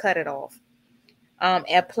got to cut it off.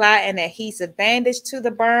 Apply an adhesive bandage to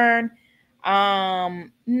the burn.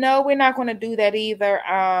 No, we're not going to do that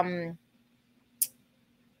either.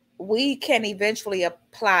 We can eventually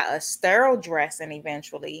apply a sterile dressing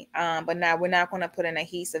eventually, but now we're not going to put an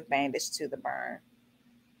adhesive bandage to the burn.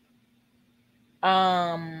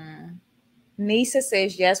 Nisa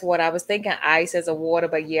says yes. What I was thinking ice as a water,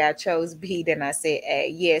 but yeah, I chose B. Then I said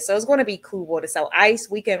A. Yeah, so it's going to be cool water. So ice,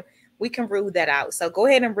 we can rule that out. So go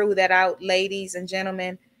ahead and rule that out, ladies and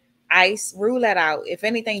gentlemen. Ice, rule that out. If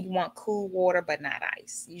anything, you want cool water, but not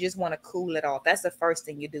ice. You just want to cool it off. That's the first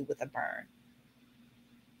thing you do with a burn.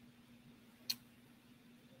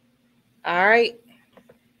 All right.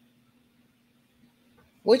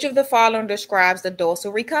 Which of the following describes the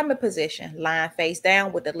dorsal recumbent position? Lying face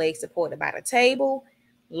down with the legs supported by the table,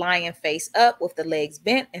 lying face up with the legs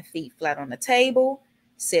bent and feet flat on the table,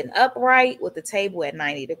 sitting upright with the table at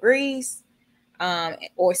 90 degrees,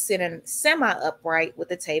 or sitting semi-upright with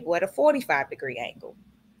the table at a 45-degree angle.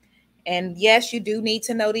 And yes, you do need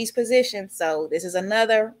to know these positions. So this is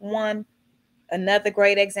another one, another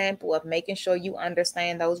great example of making sure you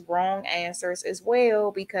understand those wrong answers as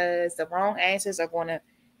well, because the wrong answers are going to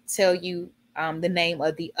tell you the name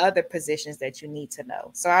of the other positions that you need to know.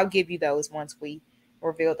 So I'll give you those once we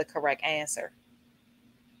reveal the correct answer.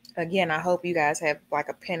 Again, I hope you guys have like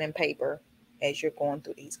a pen and paper as you're going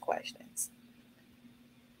through these questions.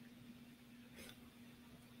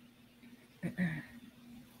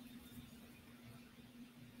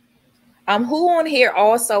 Who on here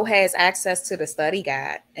also has access to the study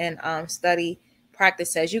guide and study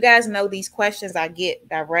practice test? You guys know these questions I get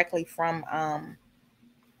directly from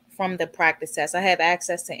the practice test. I have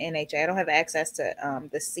access to NHA. I don't have access to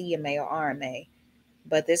the CMA or RMA,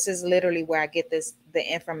 but this is literally where I get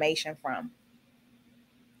the information from.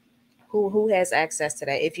 Who has access to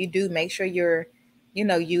that? If you do, make sure you're,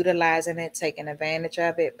 utilizing it, taking advantage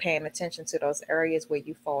of it, paying attention to those areas where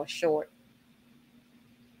you fall short.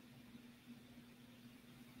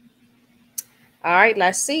 All right,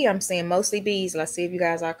 let's see. I'm seeing mostly B's. Let's see if you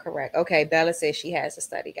guys are correct. Okay, Bella says she has a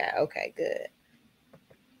study guide. Okay, good.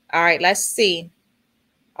 All right, let's see.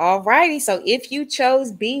 All righty. So if you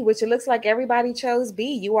chose B, which it looks like everybody chose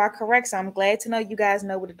B, you are correct. So I'm glad to know you guys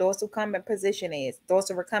know what the dorsal recumbent position is.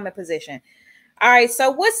 Dorsal recumbent position. All right. So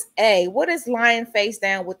what's A? What is lying face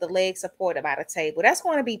down with the legs supported by the table? That's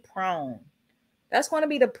going to be prone. That's going to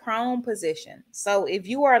be the prone position. So if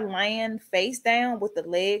you are lying face down with the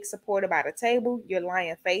legs supported by the table, you're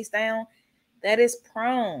lying face down. That is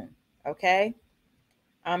prone. Okay.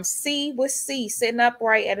 C with C, sitting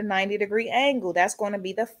upright at a 90-degree angle. That's going to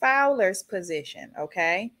be the Fowler's position.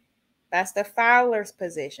 Okay. That's the Fowler's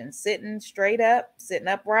position. Sitting straight up, sitting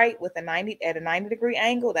upright with a 90-degree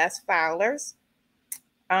angle. That's Fowler's.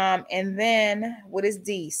 And then what is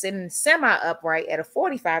D? Sitting semi-upright at a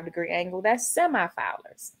 45-degree angle. That's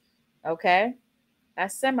semi-Fowler's. Okay.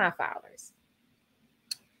 That's semi-Fowler's.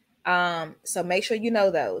 So make sure you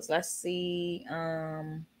know those. Let's see.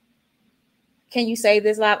 Can you save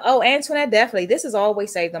this live? Oh, Antoinette, definitely. This is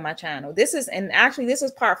always saved on my channel. This is, and actually, this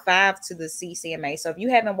is part 5 to the CCMA. So if you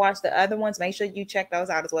haven't watched the other ones, make sure you check those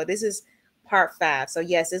out as well. This is part 5. So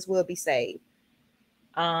yes, this will be saved.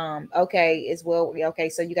 Okay, as well. Okay,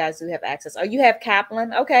 so you guys do have access. Oh, you have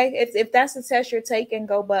Kaplan. Okay, if that's the test you're taking,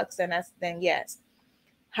 go Bucks, then yes.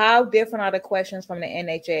 How different are the questions from the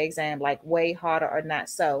NHA exam? Like way harder or not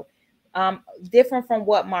so? Different from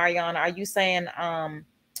what, Mariana? Are you saying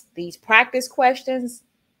these practice questions?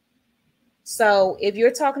 So if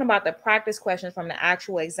you're talking about the practice questions from the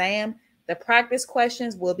actual exam, the practice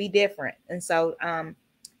questions will be different. And so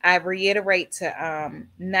I reiterate to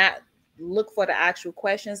not look for the actual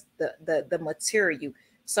questions, the material.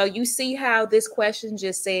 So you see how this question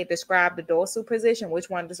just said describe the dorsal position, which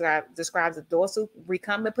one describes the dorsal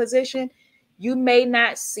recumbent position. You may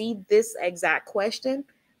not see this exact question,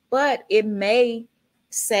 but it may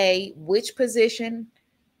say which position,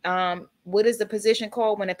 what is the position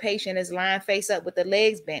called when a patient is lying face up with the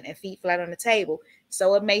legs bent and feet flat on the table.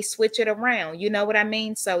 So it may switch it around. You know what I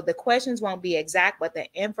mean? So the questions won't be exact, but the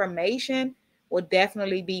information will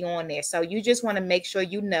definitely be on there. So you just want to make sure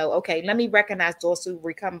you know, okay, let me recognize dorsal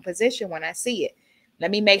recumbent position when I see it. Let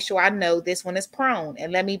me make sure I know this one is prone,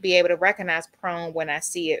 and let me be able to recognize prone when I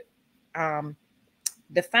see it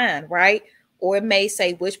defined, right? Or it may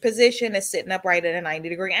say which position is sitting upright at a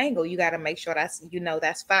 90-degree angle. You got to make sure that's,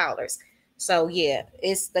 that's Fowler's. So yeah,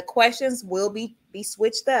 it's the questions will be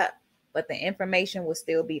switched up, but the information will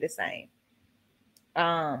still be the same.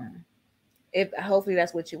 If hopefully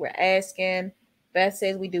that's what you were asking. Beth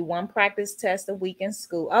says we do 1 practice test a week in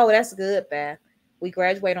school. Oh, that's good, Beth. We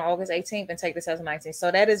graduate on August 18th and take the test on 19th.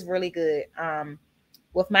 So that is really good.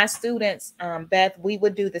 With my students, Beth, we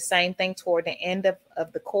would do the same thing toward the end of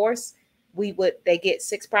the course. They get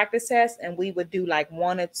 6 practice tests, and we would do like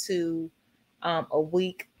 1 or 2 a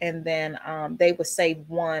week, and then they would save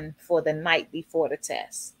 1 for the night before the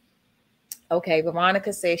test. Okay,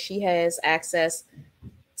 Veronica says she has access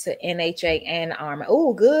to NHA and RMA.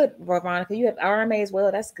 Oh, good, Veronica. You have RMA as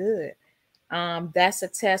well. That's good. That's a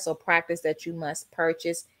test or practice that you must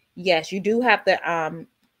purchase. Yes, you do have to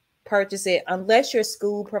purchase it unless your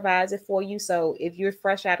school provides it for you. So if you're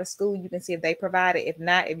fresh out of school, you can see if they provide it. If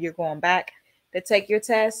not, if you're going back to take your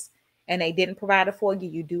test and they didn't provide it for you,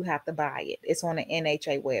 you do have to buy it. It's on the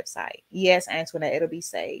NHA website. Yes, Antoinette, it'll be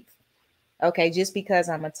saved. Okay, just because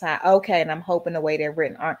I'm a tie. Okay, and I'm hoping the way they're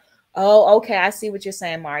written aren't. Oh, okay. I see what you're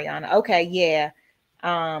saying, Mariana. Okay, yeah.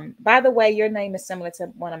 By the way, your name is similar to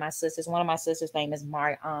one of my sisters. One of my sisters' name is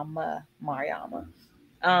Mariama.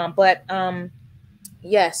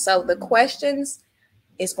 Yes, so the questions,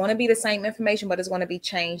 it's going to be the same information, but it's going to be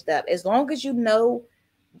changed up. As long as you know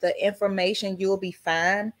the information, you'll be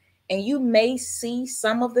fine. And you may see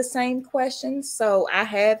some of the same questions. So I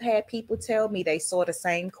have had people tell me they saw the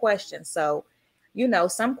same question. So,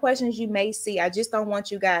 some questions you may see. I just don't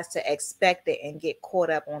want you guys to expect it and get caught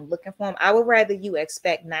up on looking for them. I would rather you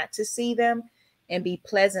expect not to see them and be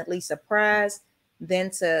pleasantly surprised than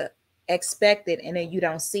to expect it and then you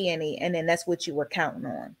don't see any, and then that's what you were counting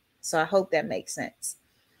on. So I hope that makes sense.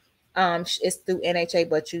 It's through NHA,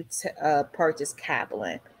 but you purchase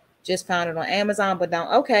Kaplan. Just found it on Amazon, but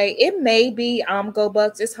don't. Okay, it may be Go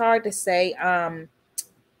Bucks. It's hard to say.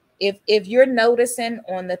 If you're noticing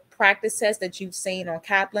on the practice tests that you've seen on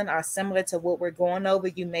Kaplan are similar to what we're going over,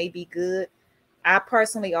 you may be good. I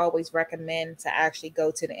personally always recommend to actually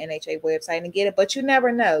go to the NHA website and get it, but you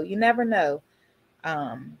never know. You never know.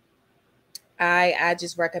 I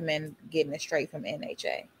just recommend getting it straight from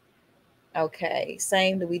NHA. Okay,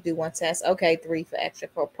 same. Do we do 1 test? Okay, 3 for extra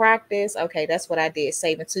for practice. Okay, that's what I did.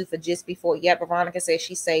 Saving 2 for just before. Yep, Veronica says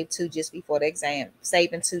she saved 2 just before the exam.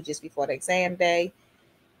 Saving 2 just before the exam day.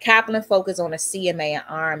 Kaplan focus on the CMA and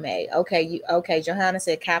RMA. Okay, Johanna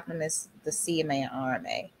said Kaplan is the CMA and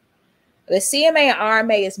RMA. The CMA and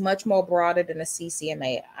RMA is much more broader than the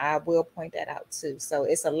CCMA. I will point that out too. So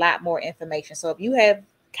it's a lot more information. So if you have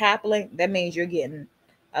Kaplan, that means you're getting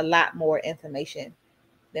a lot more information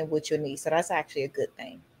than what you need. So that's actually a good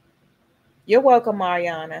thing. You're welcome,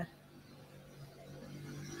 Mariana.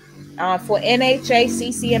 For NHA,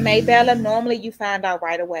 CCMA, Bella, normally you find out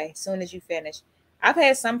right away as soon as you finish. I've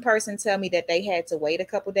had some person tell me that they had to wait a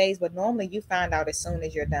couple days, but normally you find out as soon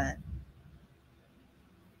as you're done.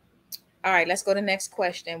 All right, let's go to the next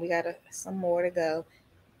question. We got some more to go.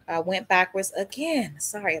 I went backwards again.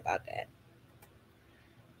 Sorry about that.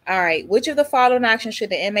 All right, which of the following actions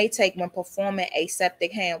should the MA take when performing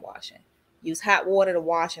aseptic hand washing? Use hot water to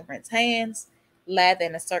wash and rinse hands. Lather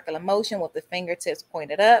in a circular motion with the fingertips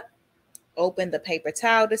pointed up. Open the paper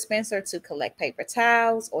towel dispenser to collect paper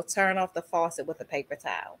towels, or turn off the faucet with a paper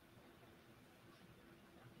towel.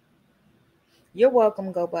 You're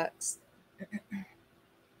welcome, go Bucks.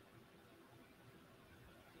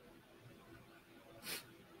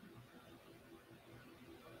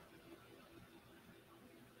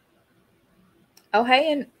 Oh,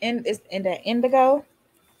 hey, and is in the indigo.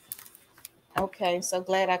 Okay, so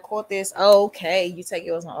glad I caught this. Okay, you take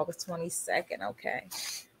yours on August 22nd. Okay.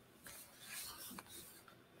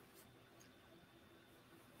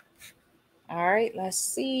 All right, let's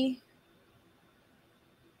see.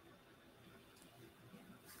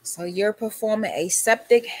 So you're performing a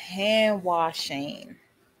septic hand washing.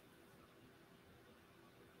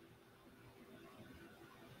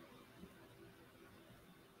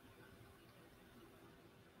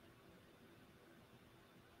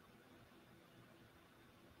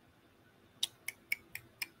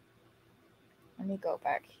 Let me go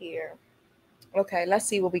back here. Okay, let's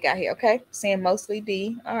see what we got here. Okay, saying mostly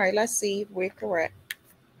D. All right, let's see if we're correct.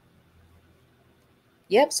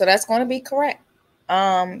 Yep, so that's going to be correct.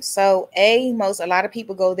 So a lot of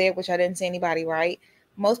people go there, which I didn't see anybody right.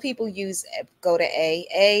 Most people go to A.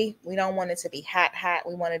 A, we don't want it to be hot, hot.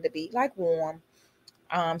 We want it to be like warm.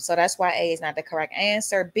 So that's why A is not the correct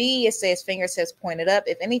answer. B, it says fingertips pointed up.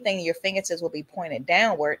 If anything, your fingertips will be pointed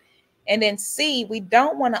downward. And then C, we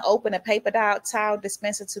don't want to open a paper towel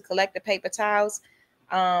dispenser to collect the paper towels.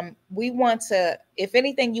 We want to, if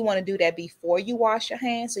anything, you want to do that before you wash your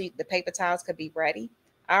hands so the paper towels could be ready.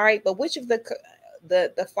 All right, but which of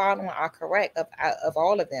the following are correct of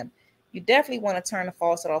all of them? You definitely want to turn the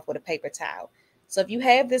faucet off with a paper towel. So if you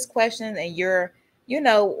have this question and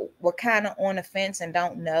we're kind of on the fence and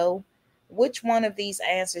don't know, which one of these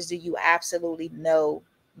answers do you absolutely know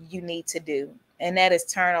you need to do? And that is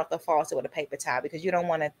turn off the faucet with a paper towel, because you don't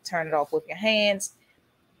want to turn it off with your hands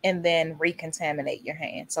and then recontaminate your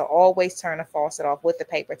hands. So always turn the faucet off with the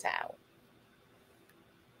paper towel.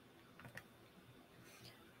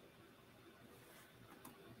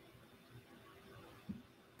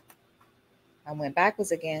 I went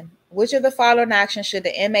backwards again. Which of the following actions should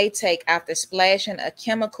the MA take after splashing a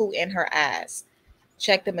chemical in her eyes?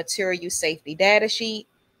 Check the material safety data sheet,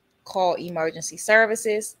 call emergency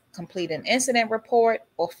services, complete an incident report,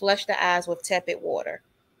 or flush the eyes with tepid water.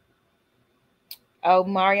 Oh,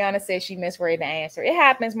 Mariana says she misread the answer. It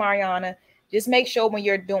happens, Mariana. Just make sure when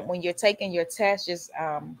you're taking your test, just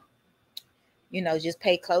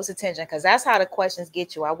pay close attention, because that's how the questions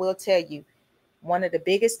get you. I will tell you, one of the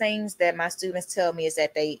biggest things that my students tell me is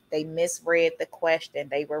that they misread the question.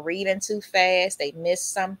 They were reading too fast. They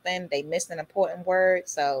missed something. They missed an important word.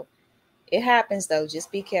 So it happens though.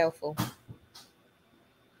 Just be careful.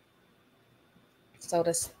 So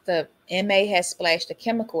the MA has splashed a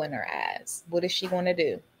chemical in her eyes. What is she going to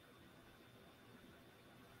do?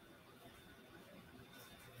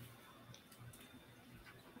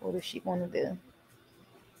 What is she going to do?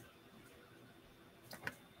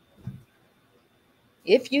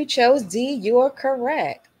 If you chose D, you're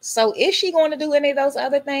correct. So is she going to do any of those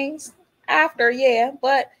other things after? Yeah,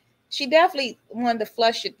 but she definitely wanted to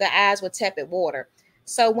flush the eyes with tepid water.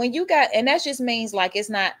 So when you got, and that just means like it's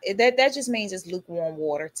not that just means it's lukewarm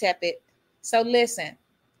water, tepid. So listen,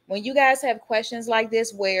 when you guys have questions like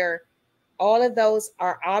this where all of those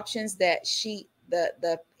are options that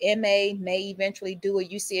the MA may eventually do, or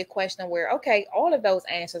you see a question where, okay, all of those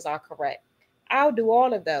answers are correct, I'll do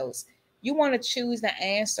all of those. You want to choose the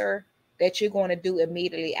answer that you're going to do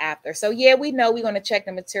immediately after. So yeah, we know we're going to check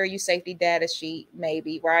the material safety data sheet,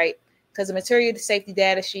 maybe, right? Because the material safety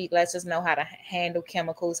data sheet lets us know how to handle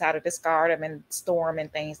chemicals, how to discard them and store them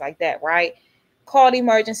and things like that, right? Call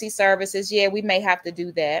emergency services. Yeah, we may have to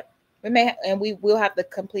do that. We will have to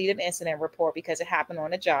complete an incident report because it happened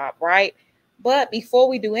on the job, right? But before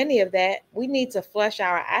we do any of that, we need to flush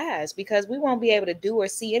our eyes, because we won't be able to do or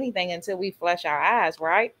see anything until we flush our eyes,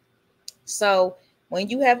 right? So when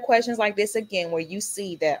you have questions like this again, where you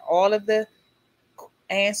see that all of the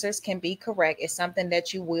answers can be correct, it's something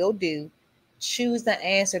that you will do. Choose the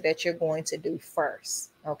answer that you're going to do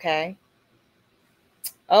first. Okay.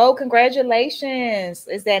 Oh, congratulations.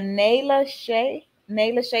 Is that Nayla Shay?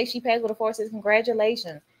 Nayla Shay, she passed with a 4 says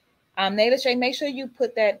congratulations. Nayla Shay, make sure you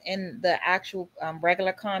put that in the actual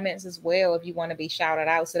regular comments as well if you want to be shouted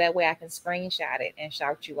out. So that way I can screenshot it and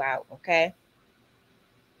shout you out. Okay.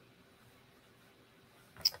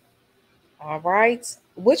 All right.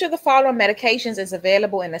 Which of the following medications is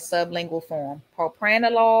available in a sublingual form?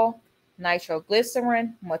 Propranolol,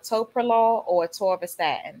 nitroglycerin, metoprolol, or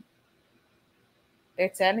atorvastatin? They're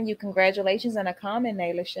telling you congratulations in a comment,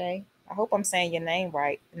 Nayla Shay. I hope I'm saying your name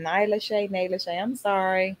right. Nyla Shay, Nayla Shay. I'm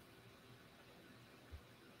sorry.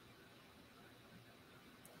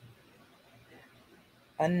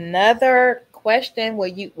 Another question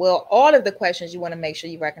where all of the questions you want to make sure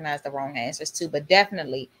you recognize the wrong answers to, but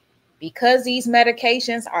definitely because these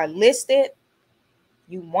medications are listed,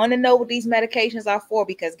 you want to know what these medications are for,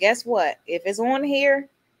 because guess what? If it's on here,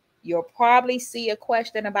 you'll probably see a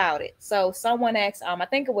question about it. So someone asked, I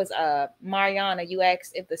think it was Mariana, you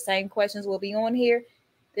asked if the same questions will be on here.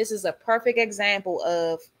 This is a perfect example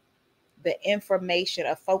of the information,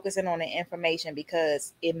 of focusing on the information,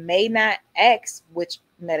 because it may not ask which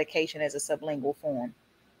medication is a sublingual form.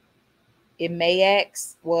 It may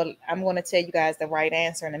ask, well, I'm going to tell you guys the right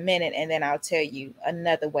answer in a minute, and then I'll tell you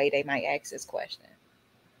another way they might ask this question.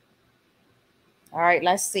 All right,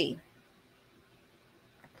 let's see.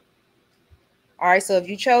 All right, so if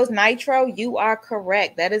you chose nitro, you are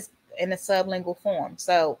correct. That is in a sublingual form.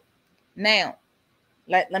 So now,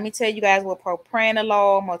 let me tell you guys what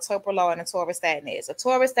propranolol, metoprolol, and atorvastatin is.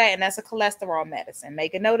 Atorvastatin, that's a cholesterol medicine.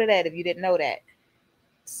 Make a note of that if you didn't know that.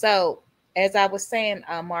 So, as I was saying,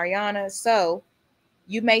 Mariana, so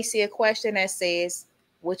you may see a question that says,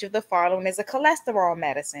 which of the following is a cholesterol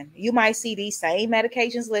medicine? You might see these same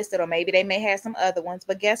medications listed, or maybe they may have some other ones,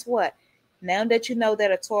 but guess what? Now that you know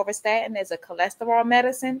that atorvastatin is a cholesterol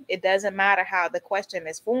medicine, it doesn't matter how the question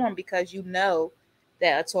is formed, because you know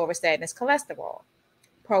that atorvastatin is cholesterol.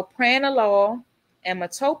 Propranolol and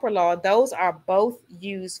metoprolol, those are both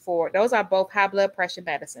high blood pressure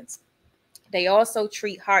medicines. They also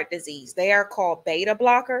treat heart disease. They are called beta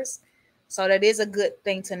blockers. So that is a good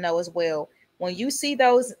thing to know as well. When you see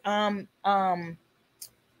those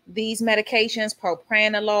these medications,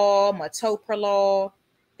 propranolol, metoprolol,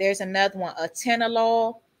 there's another one,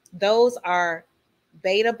 atenolol. Those are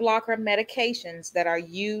beta blocker medications that are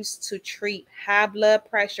used to treat high blood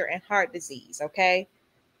pressure and heart disease, okay?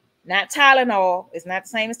 Not Tylenol. It's not the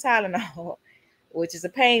same as Tylenol, which is a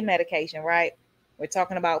pain medication, right? We're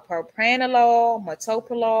talking about propranolol,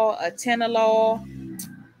 metoprolol, atenolol.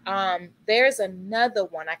 There's another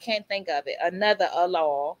one. I can't think of it. Another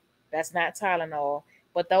alol. That's not Tylenol,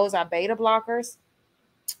 but those are beta blockers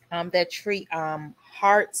that treat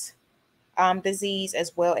heart disease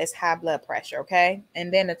as well as high blood pressure. Okay,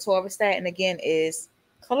 and then the atorvastatin again is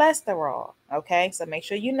cholesterol. Okay, so make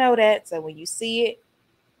sure you know that. So when you see it,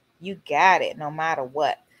 you got it, no matter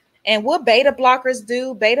what. And what beta blockers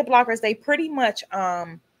do? Beta blockers, they pretty much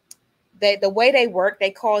the way they work,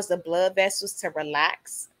 they cause the blood vessels to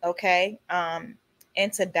relax, okay,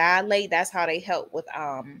 and to dilate. That's how they help with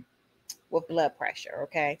blood pressure,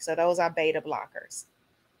 okay? So those are beta blockers.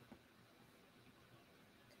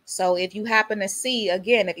 So if you happen to see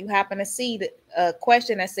the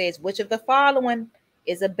question that says, which of the following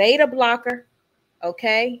is a beta blocker,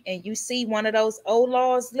 okay, and you see one of those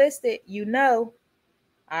OLAWs listed, you know,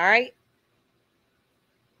 all right.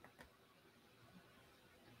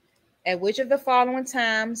 At which of the following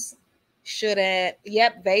times should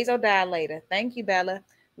vasodilator. Thank you, Bella.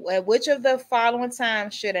 At which of the following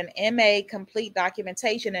times should an MA complete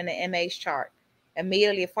documentation in the MA's chart?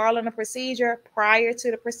 Immediately following the procedure, prior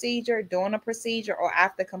to the procedure, during the procedure, or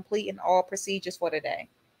after completing all procedures for the day?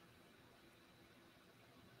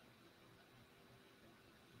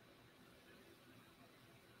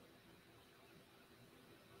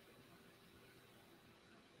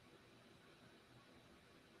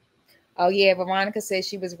 Oh yeah, Veronica says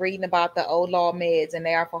she was reading about the OLAW meds and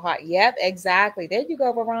they are for heart. Yep, exactly. There you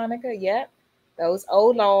go, Veronica. Yep, those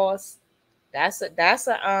OLAWs. That's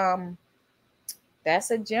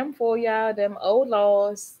a gem for y'all. Them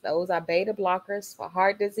OLAWs. Those are beta blockers for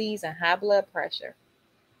heart disease and high blood pressure.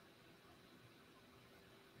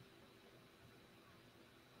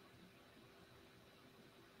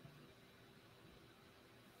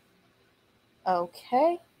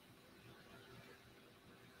 Okay.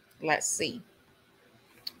 Let's see.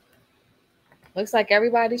 Looks like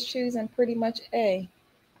everybody's choosing pretty much A.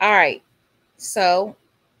 All right. So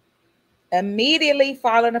immediately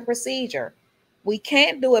following a procedure. We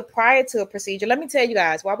can't do it prior to a procedure. Let me tell you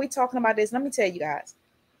guys, while we're talking about this, let me tell you guys,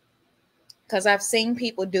 because I've seen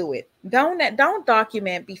people do it. Don't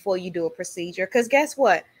document before you do a procedure, because guess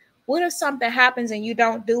what? What if something happens and you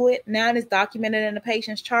don't do it? Now it's documented in the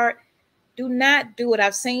patient's chart. Do not do it.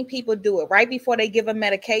 I've seen people do it right before they give a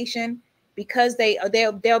medication, because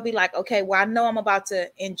they'll be like, okay, well, I know I'm about to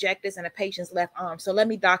inject this in a patient's left arm, so let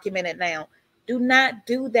me document it now. Do not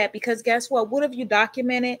do that, because guess what if you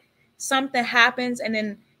document it, something happens, and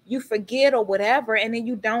then you forget or whatever, and then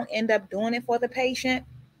you don't end up doing it for the patient?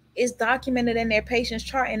 It's documented in their patient's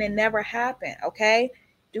chart and it never happened. Okay,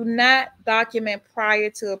 do not document prior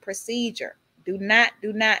to a procedure. Do not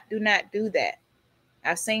do that.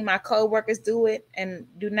 I've seen my coworkers do it, and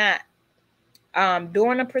do not.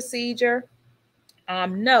 During a procedure,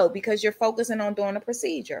 No, because you're focusing on doing a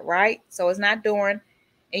procedure, right? So it's not during,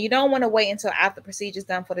 and you don't want to wait until after the procedure is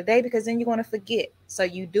done for the day because then you're going to forget. So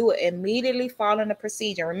you do it immediately following the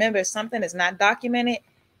procedure. Remember, if something is not documented,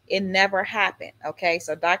 it never happened. Okay,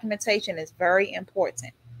 so documentation is very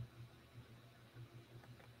important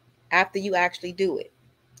after you actually do it.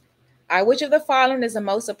 All right, which of the following is the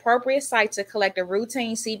most appropriate site to collect a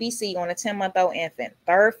routine CBC on a 10-month-old infant?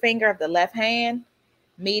 Third finger of the left hand,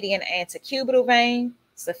 median antecubital vein,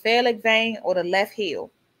 cephalic vein, or the left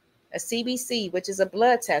heel? A CBC, which is a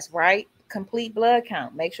blood test, right? Complete blood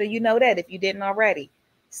count. Make sure you know that if you didn't already.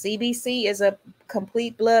 CBC is a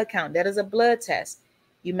complete blood count. That is a blood test.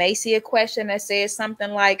 You may see a question that says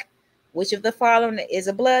something like, which of the following is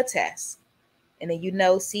a blood test? And then you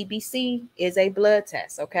know CBC is a blood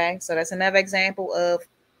test, okay? So that's another example of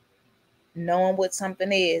knowing what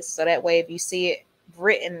something is. So that way, if you see it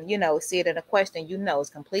written, see it in a question, it's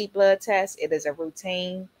complete blood test. It is a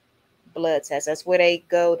routine blood test. That's where they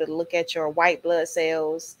go to look at your white blood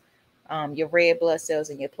cells, your red blood cells,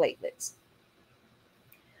 and your platelets.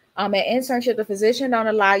 At internship, the physician don't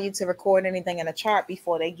allow you to record anything in a chart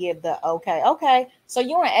before they give the okay. Okay, so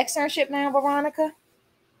you're an externship now, Veronica.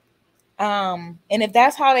 And if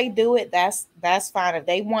that's how they do it, that's fine. If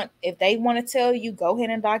they want to tell you, go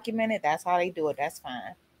ahead and document it. That's how they do it. That's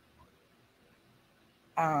fine.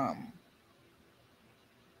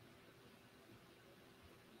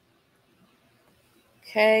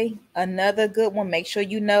 Okay, another good one. Make sure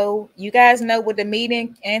you guys know what the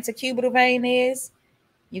median antecubital vein is.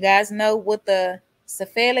 You guys know what the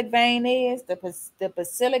cephalic vein is, the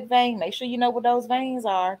basilic vein. Make sure you know what those veins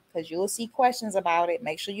are because you'll see questions about it.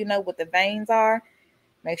 Make sure you know what the veins are.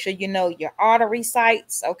 Make sure you know your artery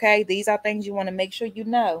sites. Okay, these are things you want to make sure you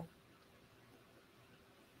know.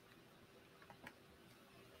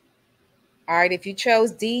 All right, if you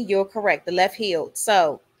chose D, you're correct. The left heel.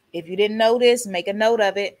 So if you didn't know this, make a note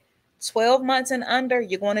of it. 12 months and under,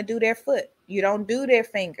 you're going to do their foot. You don't do their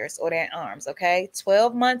fingers or their arms, okay?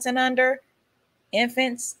 12 months and under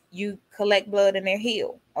infants, you collect blood in their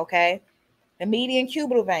heel, okay? The median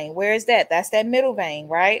cubital vein, where is that? That's that middle vein,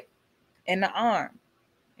 right? In the arm,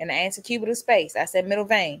 in the antecubital space. That's that middle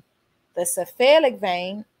vein. The cephalic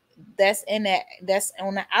vein, that's on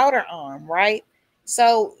the outer arm, right?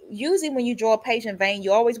 So usually when you draw a patient vein,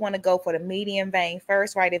 you always want to go for the median vein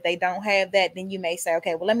first, right? If they don't have that, then you may say,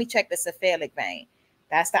 okay, well, let me check the cephalic vein.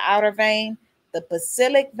 That's the outer vein. The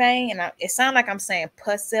basilic vein, and it sounds like I'm saying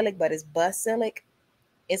basilic, but it's basilic.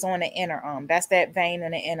 It's on the inner arm. That's that vein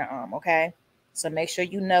in the inner arm, okay? So make sure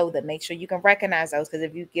you know that. Make sure you can recognize those, because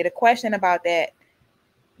if you get a question about that,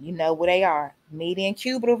 you know where they are. Median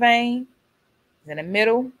cubital vein is in the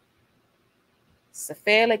middle.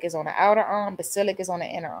 Cephalic is on the outer arm. Basilic is on the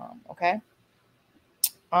inner arm, okay?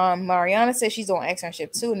 Mariana says she's on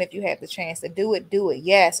externship too, and if you have the chance to do it, do it.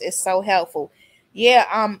 Yes, it's so helpful.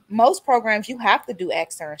 Yeah, most programs you have to do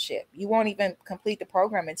externship. You won't even complete the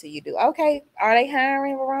program until you do. Okay, are they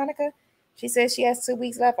hiring, Veronica? She says she has 2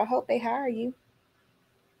 weeks left. I hope they hire you.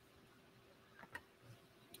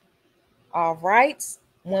 All right.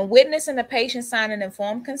 When witnessing the patient sign an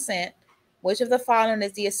informed consent, which of the following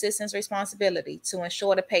is the assistant's responsibility? To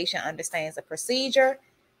ensure the patient understands the procedure,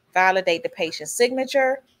 validate the patient's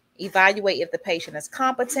signature, evaluate if the patient is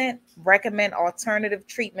competent, recommend alternative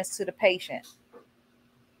treatments to the patient.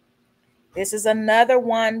 This is another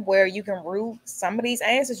one where you can rule some of these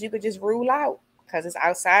answers, you could just rule out because it's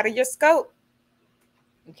outside of your scope.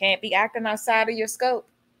 You can't be acting outside of your scope.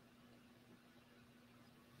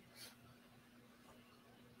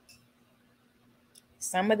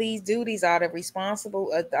 Some of these duties are the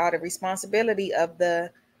responsibility of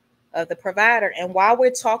the provider. And while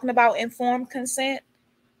we're talking about informed consent,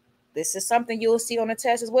 this is something you'll see on the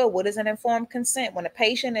test as well. What is an informed consent? When a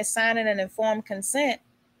patient is signing an informed consent,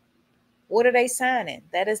 what are they signing?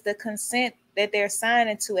 That is the consent that they're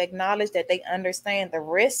signing to acknowledge that they understand the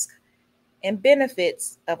risk and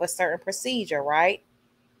benefits of a certain procedure, right?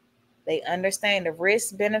 They understand the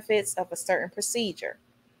risk benefits of a certain procedure.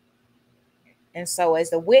 And so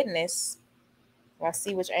as the witness, I'll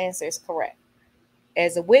see which answer is correct.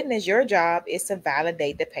 As a witness, your job is to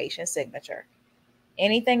validate the patient's signature.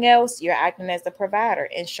 Anything else, you're acting as the provider,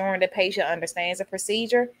 ensuring the patient understands the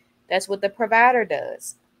procedure. That's what the provider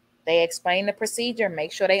does. They explain the procedure,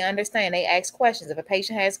 make sure they understand. They ask questions. If a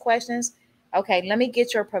patient has questions, okay, let me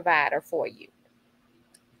get your provider for you.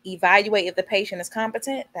 Evaluate if the patient is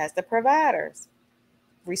competent. That's the provider's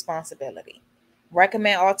responsibility.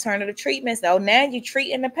 Recommend alternative treatments. Though now you're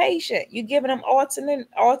treating the patient. You're giving them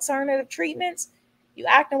alternative treatments. You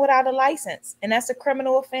acting without a license, and that's a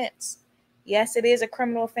criminal offense. Yes, it is a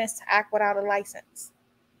criminal offense to act without a license.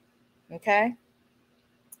 Okay.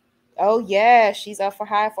 Oh, yeah, she's up for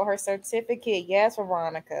hire for her certificate. Yes,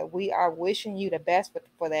 Veronica, we are wishing you the best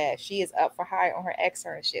for that. She is up for hire on her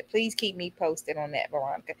externship. Please keep me posted on that,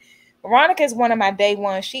 Veronica. Veronica is one of my day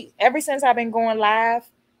ones. She ever since I've been going live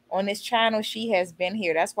on this channel, she has been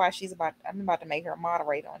here. That's why I'm about to make her a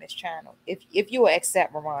moderator on this channel. If you will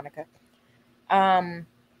accept, Veronica.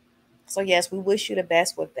 So yes, we wish you the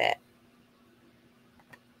best with that.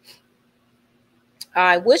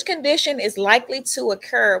 Which condition is likely to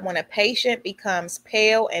occur when a patient becomes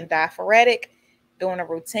pale and diaphoretic during a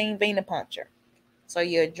routine venipuncture? So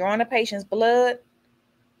you're drawing a patient's blood,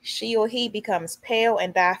 she or he becomes pale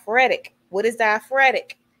and diaphoretic. What is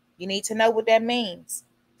diaphoretic? You need to know what that means.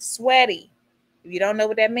 Sweaty. If you don't know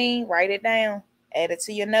what that means, write it down. Add it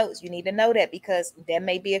to your notes. You need to know that because that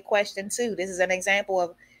may be a question too. This is an example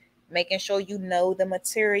of making sure you know the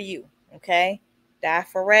material. Okay.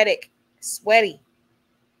 Diaphoretic, sweaty,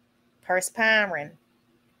 perspiring.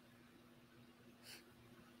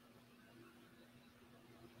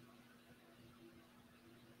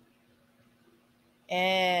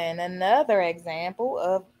 And another example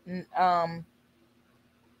of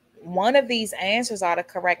one of these answers are the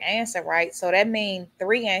correct answer, right? So that means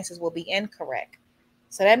 3 answers will be incorrect.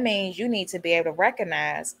 So that means you need to be able to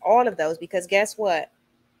recognize all of those because guess what?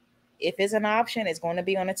 If it's an option, it's going to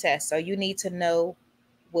be on a test. So you need to know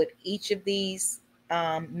what each of these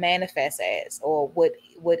manifests as, or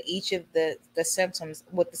what each of the symptoms,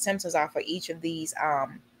 what the symptoms are for each of these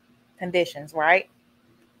conditions, right?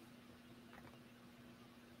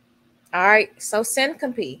 All right, so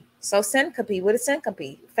syncope. So syncope, what is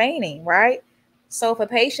syncope? Fainting, right? So if a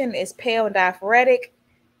patient is pale and diaphoretic,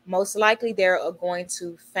 most likely they're going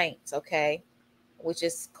to faint, okay? Which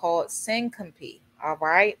is called syncope, all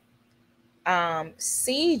right?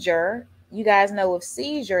 Seizure, you guys know of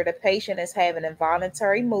seizure, the patient is having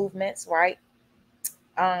involuntary movements, right?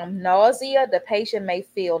 Nausea, the patient may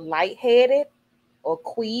feel lightheaded or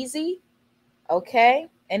queasy, okay?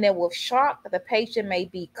 And then with shock, the patient may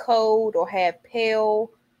be cold or have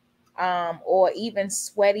pale or even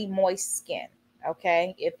sweaty, moist skin,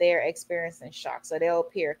 okay, if they're experiencing shock. So they'll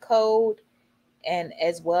appear cold and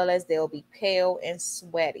as well as they'll be pale and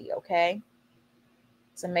sweaty, okay?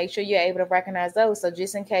 So make sure you're able to recognize those. So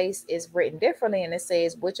just in case it's written differently and it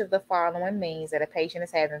says which of the following means that a patient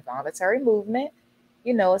is having voluntary movement,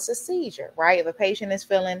 you know it's a seizure, right? If a patient is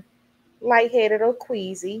feeling lightheaded or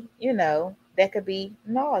queasy, you know, that could be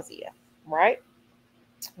nausea, right?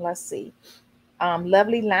 Let's see.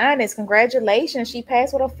 Lovely Linus, congratulations. She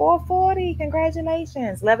passed with a 440.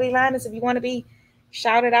 Congratulations. Lovely Linus, if you want to be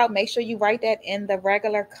shouted out, make sure you write that in the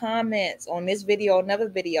regular comments on this video, another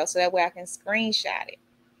video, so that way I can screenshot it.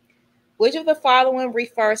 Which of the following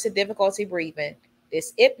refers to difficulty breathing?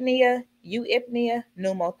 Dyspnea, euapnea,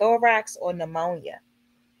 pneumothorax, or pneumonia?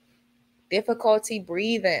 Difficulty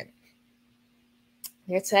breathing.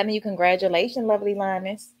 They're telling you congratulations, Lovely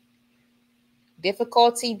Linus.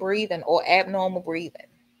 Difficulty breathing or abnormal breathing.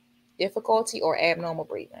 Difficulty or abnormal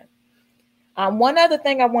breathing. One other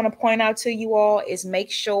thing I want to point out to you all is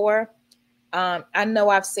make sure, I know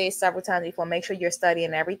I've said several times before, make sure you're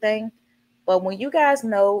studying everything. But when you guys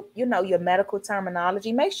know, you know, your medical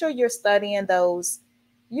terminology, make sure you're studying those,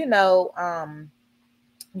 you know,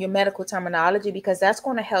 your medical terminology, because that's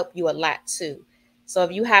going to help you a lot too. So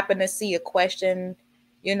if you happen to see a question,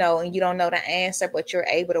 you know, and you don't know the answer, but you're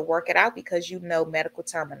able to work it out because you know medical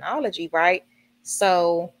terminology, right?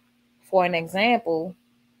 So for an example,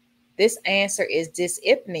 this answer is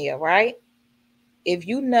dyspnea, right? If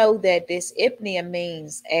you know that dyspnea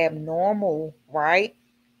means abnormal, right?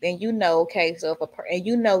 Then you know, okay, so if and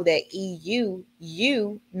you know that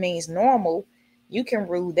EU means normal, you can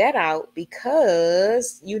rule that out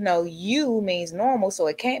because you know U means normal, so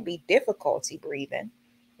it can't be difficulty breathing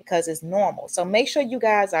because it's normal. So make sure you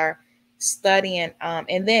guys are studying.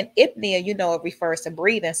 And then apnea, you know, it refers to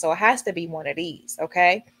breathing, so it has to be one of these,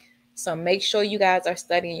 okay? So make sure you guys are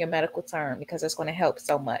studying your medical term because it's going to help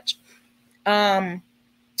so much.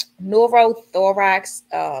 Neurothorax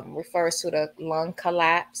refers to the lung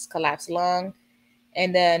collapsed lung.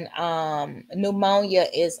 And then pneumonia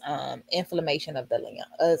is inflammation of the lung,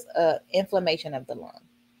 inflammation of the lung.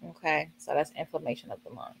 Okay, so that's inflammation of the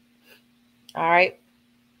lung. All right.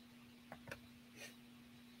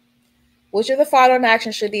 Which of the following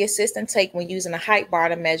actions should the assistant take when using a height bar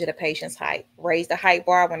to measure the patient's height? Raise the height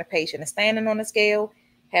bar when the patient is standing on the scale.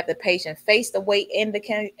 Have the patient face the weight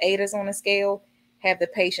indicators on the scale. Have the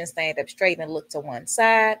patient stand up straight and look to one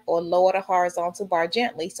side, or lower the horizontal bar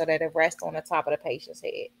gently so that it rests on the top of the patient's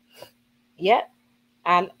head. Yep.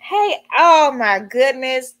 Hey, oh my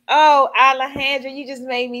goodness. Oh, Alejandra, you just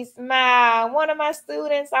made me smile. One of my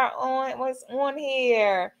students was on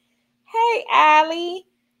here. Hey, Ali.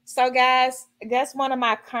 So guys, that's one of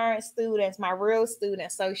my current students, my real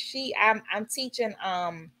students. So I'm teaching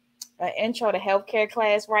an intro to healthcare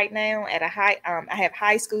class right now at a I have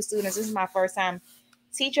high school students. This is my first time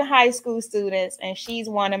teaching high school students, and she's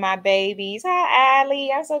one of my babies. Hi,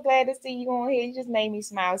 Ali. I'm so glad to see you on here. You just made me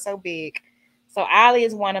smile so big. So Ali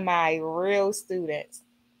is one of my real students.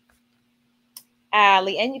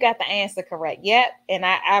 Ali, and you got the answer correct. Yep. And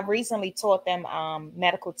I recently taught them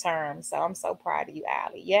medical terms. So I'm so proud of you,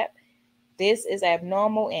 Ali. Yep. This is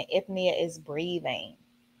abnormal and apnea is breathing.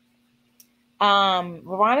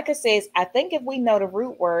 Veronica says, I think if we know the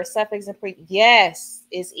root word, suffix and prefix, yes,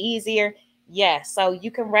 it's easier. Yes. So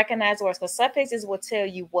you can recognize words because suffixes will tell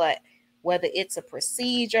you whether it's a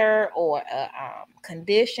procedure or a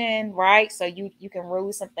condition, right? So you can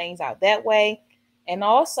rule some things out that way. And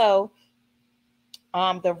also,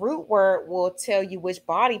 the root word will tell you which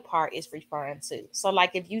body part is referring to. So,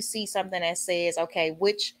 like if you see something that says, okay,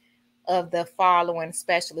 which of the following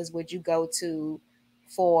specialists would you go to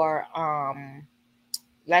for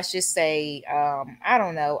let's just say I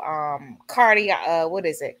don't know, cardio what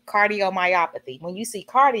is it? Cardiomyopathy. When you see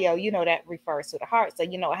cardio, you know that refers to the heart. So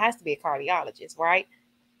you know it has to be a cardiologist, right?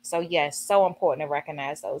 So yes, so important to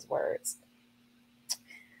recognize those words.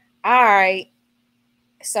 All right.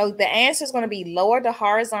 So the answer is going to be lower the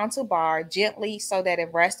horizontal bar gently so that it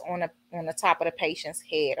rests on the top of the patient's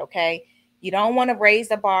head. Okay. You don't want to raise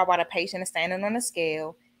the bar while the patient is standing on the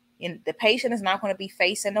scale. And the patient is not going to be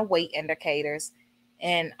facing the weight indicators,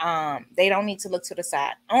 and they don't need to look to the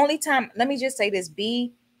side. Only time, let me just say this: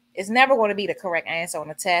 B is never going to be the correct answer on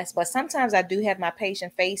the test, but sometimes I do have my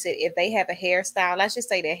patient face it if they have a hairstyle. Let's just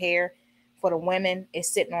say their hair for the women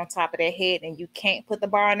is sitting on top of their head, and you can't put the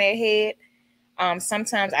bar on their head.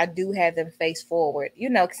 Sometimes I do have them face forward. You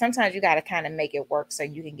know, sometimes you got to kind of make it work so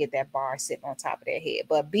you can get that bar sitting on top of their head.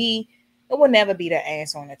 But B, it will never be the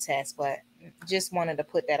answer on the test. But just wanted to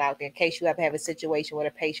put that out there in case you ever have a situation where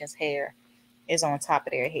the patient's hair is on top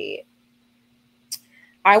of their head.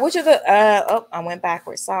 All right, which of the I went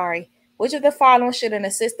backwards. Sorry. Which of the following should an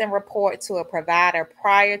assistant report to a provider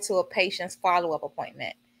prior to a patient's follow-up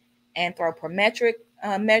appointment? Anthropometric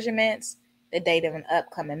measurements, the date of an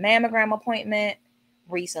upcoming mammogram appointment,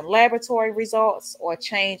 recent laboratory results, or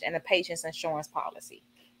change in the patient's insurance policy.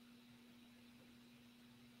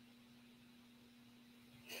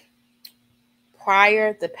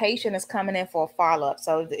 Prior, the patient is coming in for a follow-up.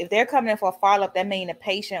 So if they're coming in for a follow-up, that means the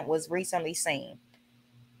patient was recently seen.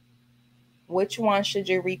 Which one should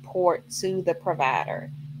you report to the provider?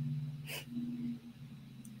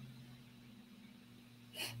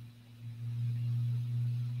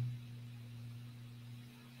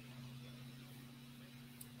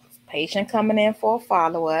 Patient coming in for a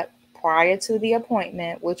follow-up prior to the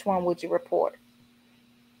appointment, which one would you report?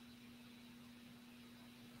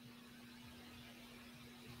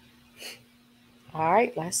 All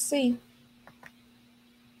right, let's see.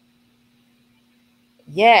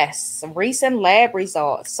 Yes, recent lab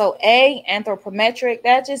results. So A, anthropometric,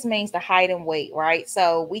 that just means the height and weight, right?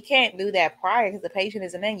 So we can't do that prior because the patient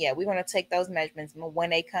isn't in yet. We're going to take those measurements when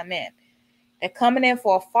they come in. They're coming in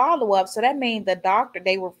for a follow-up. So that means the doctor,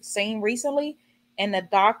 they were seen recently, and the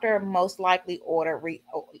doctor most likely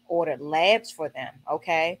ordered labs for them,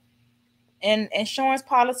 okay? And insurance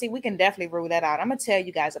policy, we can definitely rule that out. I'm going to tell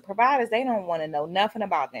you guys, the providers, they don't want to know nothing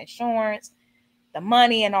about the insurance, the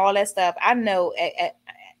money and all that stuff. I know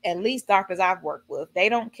at least doctors I've worked with, they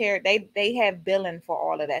don't care. They have billing for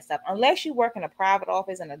all of that stuff. Unless you work in a private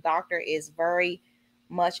office and a doctor is very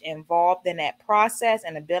much involved in that process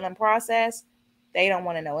and the billing process, they don't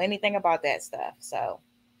want to know anything about that stuff. So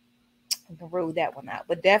I can rule that one out.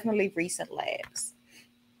 But definitely recent labs.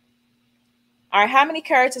 All right, how many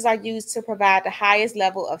characters are used to provide the highest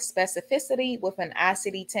level of specificity with an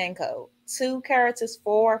ICD-10 code? 2 characters,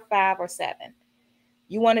 4, 5, or 7?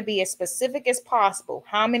 You want to be as specific as possible.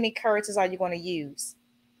 How many characters are you going to use?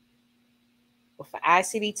 With the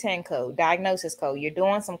ICD-10 code, diagnosis code. You're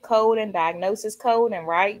doing some coding, diagnosis coding,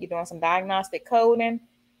 right? You're doing some diagnostic coding.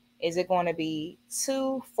 Is it going to be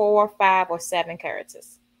 2, 4, 5, or 7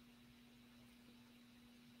 characters?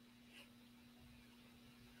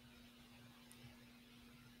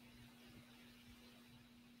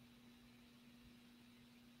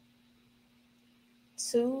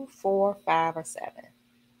 Two, 4, 5, or 7?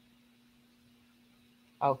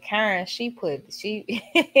 Oh, Karen,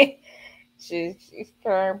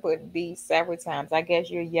 Karen put D several times. I guess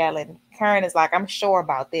you're yelling. Karen is like, I'm sure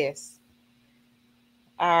about this.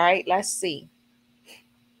 All right, let's see.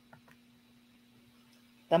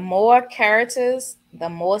 The more characters, the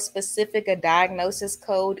more specific a diagnosis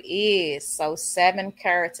code is. So 7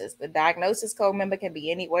 characters. The diagnosis code, remember, can be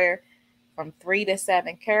anywhere from 3 to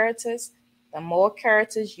 7 characters. The more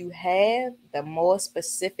characters you have, the more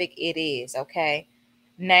specific it is. Okay.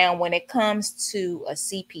 Now, when it comes to a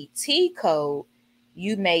CPT code,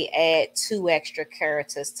 you may add 2 extra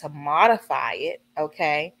characters to modify it.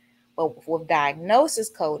 Okay. But with diagnosis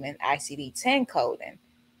coding, ICD-10 coding,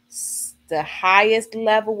 the highest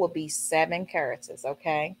level will be 7 characters.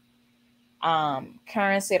 Okay.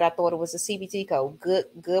 Karen said I thought it was a CPT code.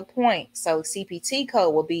 Good point. So CPT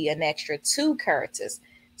code will be an extra 2 characters.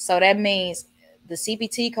 So that means the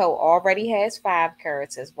CPT code already has 5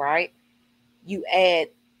 characters, right? You add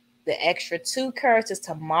the extra 2 characters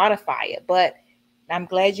to modify it. But I'm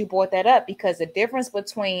glad you brought that up, because the difference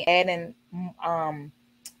between adding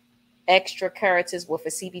extra characters with a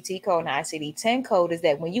CPT code and ICD-10 code is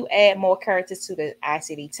that when you add more characters to the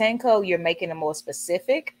ICD-10 code, you're making it more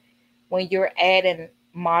specific. When you're adding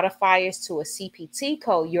modifiers to a CPT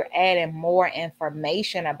code, you're adding more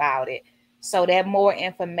information about it. So that more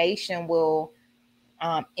information will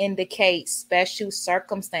indicate special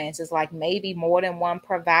circumstances, like maybe more than one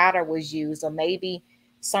provider was used, or maybe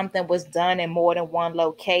something was done in more than one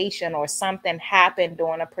location, or something happened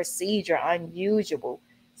during a procedure unusual.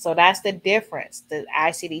 So that's the difference. The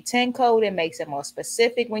ICD-10 code, it makes it more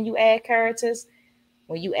specific when you add characters.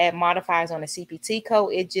 When you add modifiers on the CPT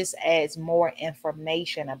code, it just adds more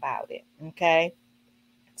information about it. Okay.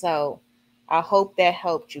 So I hope that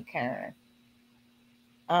helped you, Karen.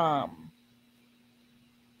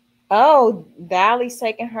 Oh, Dolly's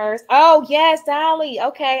taking hers. Oh, yes, Dolly.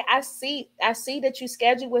 Okay, I see that you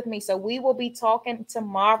scheduled with me. So we will be talking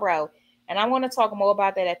tomorrow. And I want to talk more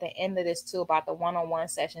about that at the end of this too, about the one-on-one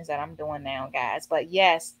sessions that I'm doing now, guys. But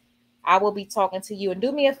yes, I will be talking to you. And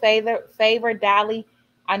do me a favor, Dolly.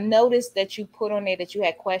 I noticed that you put on there that you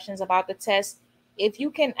had questions about the test. If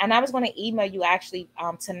you can, and I was going to email you actually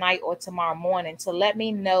tonight or tomorrow morning to let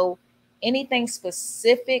me know anything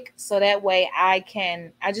specific, so that way I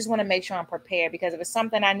just want to make sure I'm prepared, because if it's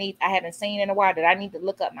something I haven't seen in a while that I need to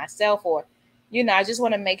look up myself, or I just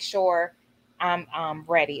want to make sure I'm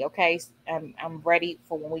ready. Okay. I'm ready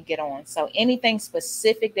for when we get on. So anything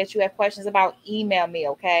specific that you have questions about, email me.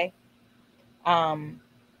 Okay. um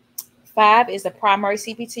 5 is the primary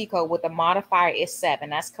CPT code, with the modifier is 7.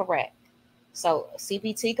 That's correct. So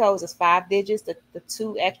CPT codes is 5 digits. The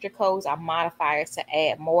 2 extra codes are modifiers to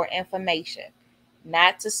add more information,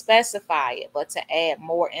 not to specify it, but to add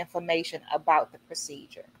more information about the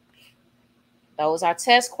procedure. Those are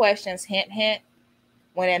test questions. Hint, hint.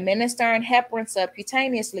 When administering heparin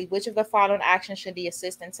subcutaneously, which of the following actions should the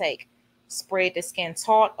assistant take? Spread the skin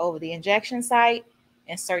taut over the injection site,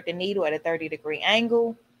 insert the needle at a 30-degree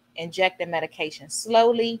angle, inject the medication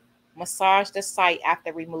slowly, massage the site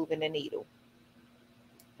after removing the needle.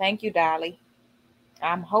 Thank you, Dolly.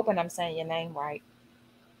 I'm hoping I'm saying your name right.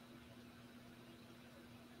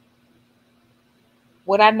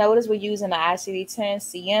 What I noticed with using the ICD-10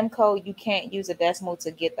 CM code, you can't use a decimal to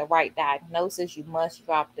get the right diagnosis. You must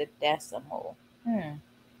drop the decimal.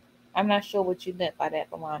 I'm not sure what you meant by that,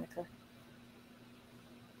 Veronica.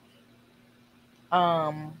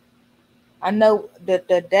 Um, I know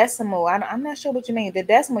the decimal. I'm not sure what you mean. The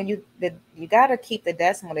decimal, you gotta keep the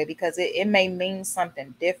decimal there, because it may mean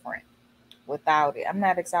something different without it. I'm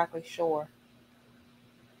not exactly sure.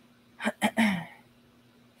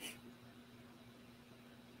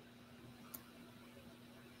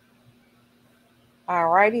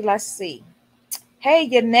 Alrighty, let's see. Hey,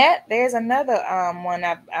 Yannette, there's another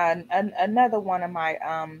another one of my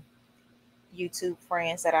YouTube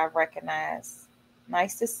friends that I recognize.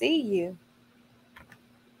 Nice to see you.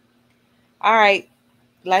 All right,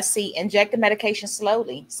 let's see. Inject the medication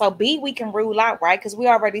slowly. So B, we can rule out, right? Because we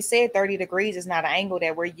already said 30 degrees is not an angle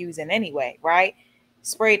that we're using anyway, right?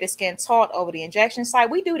 Spray the skin taut over the injection site.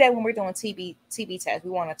 We do that when we're doing TB tests.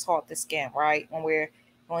 We want to taut the skin, right? When we're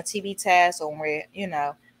doing TB tests, or when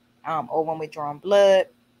we're, or when we're drawing blood.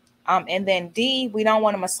 And then D, we don't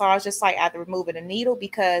want to massage the site after removing the needle,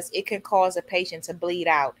 because it can cause a patient to bleed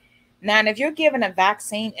out. Now, if you're given a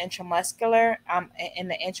vaccine intramuscular, in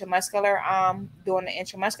the intramuscular, doing the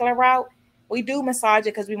intramuscular route, we do massage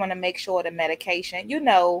it, because we want to make sure the medication,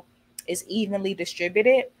 is evenly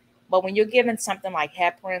distributed. But when you're given something like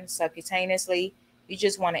heparin subcutaneously, you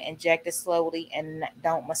just want to inject it slowly and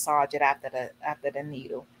don't massage it after the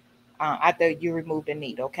needle, after you remove the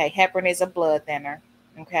needle. Okay, heparin is a blood thinner.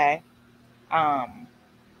 Okay. Um,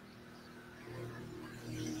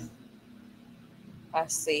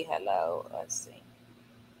 let's see. Hello. Let's see.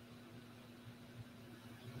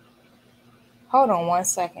 Hold on one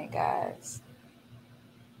second, guys.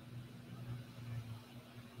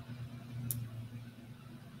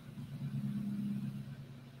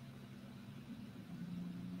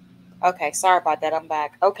 Okay, sorry about that. I'm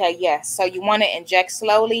back. Okay, yes. So you want to inject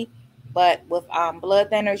slowly, but with blood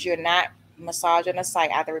thinners, you're not massaging the site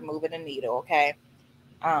after removing the needle. Okay.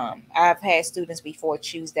 I've had students before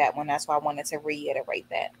choose that one. That's why I wanted to reiterate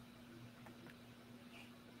that.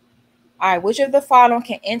 All right, which of the following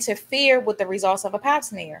can interfere with the results of a pap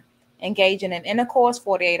smear? Engaging in intercourse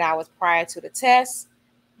 48 hours prior to the test,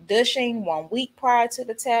 douching 1 week prior to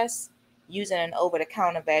the test, using an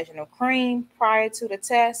over-the-counter vaginal cream prior to the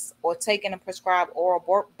test, or taking a prescribed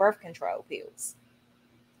oral birth control pills.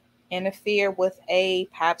 Interfere with a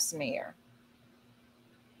pap smear.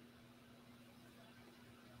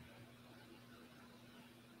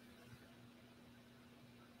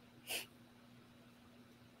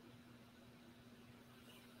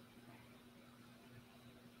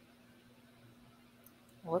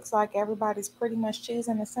 Looks like everybody's pretty much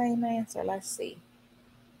choosing the same answer. Let's see.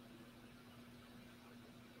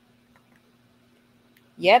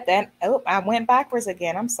 Yep, I went backwards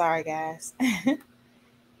again. I'm sorry, guys.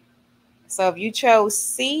 So if you chose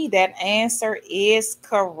C, that answer is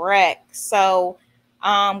correct. So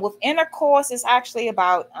with intercourse, it's actually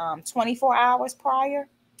about 24 hours prior,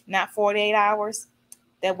 not 48 hours,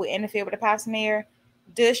 that would interfere with the pap smear.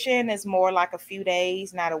 Douching is more like a few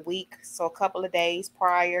days, not a week. So a couple of days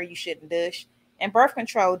prior, you shouldn't douche. And birth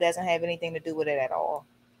control doesn't have anything to do with it at all.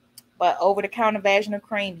 But over the counter vaginal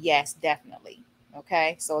cream, yes, definitely.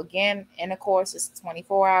 Okay. So again, intercourse is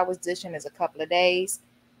 24 hours, douching is a couple of days.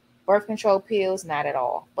 Birth control pills, not at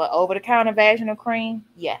all. But over the counter vaginal cream,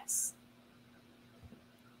 yes.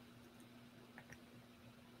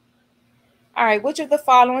 All right, which of the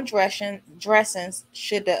following dressings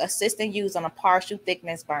should the assistant use on a partial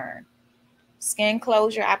thickness burn? Skin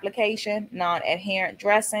closure application, non adherent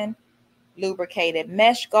dressing, lubricated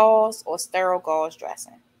mesh gauze, or sterile gauze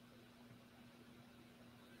dressing?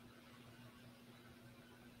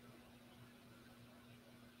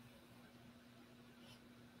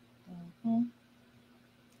 Mhm.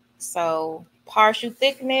 So, partial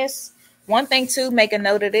thickness. One thing to make a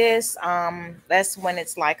note of this, that's when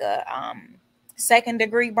it's like a second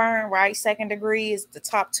degree burn, right? Second degree is the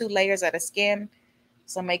top two layers of the skin.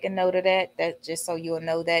 So make a note of that. That just so you'll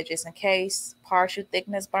know that just in case. Partial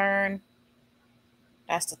thickness burn.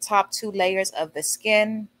 That's the top two layers of the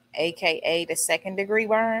skin, aka the second degree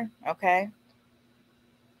burn. Okay.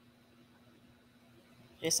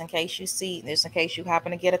 Just in case you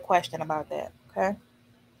happen to get a question about that. Okay.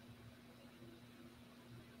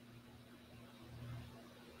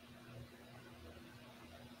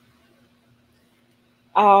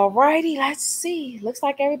 Alrighty, let's see. Looks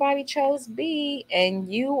like everybody chose B,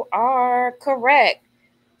 and you are correct.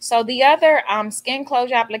 So the other skin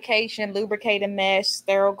closure application, lubricated mesh,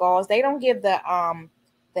 sterile gauze, they don't give the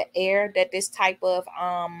air that this type of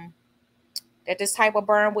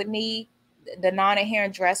burn would need. The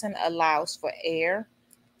non-adherent dressing allows for air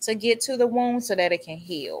to get to the wound so that it can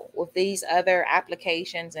heal. With these other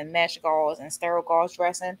applications and mesh gauze and sterile gauze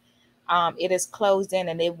dressing, it is closed in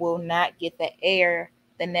and it will not get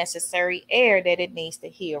the necessary air that it needs to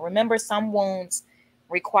heal. Remember, some wounds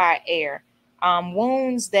require air.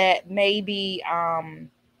 Wounds that may be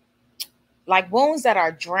like wounds that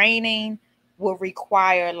are draining will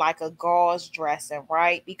require like a gauze dressing,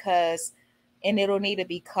 right? Because and it'll need to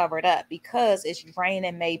be covered up because it's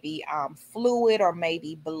draining maybe fluid or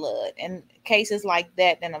maybe blood. In cases like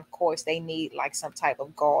that, then of course they need like some type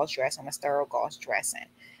of gauze dressing, a sterile gauze dressing,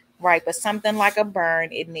 right? But something like a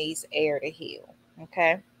burn, it needs air to heal.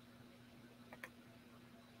 Okay.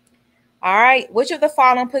 All right. Which of the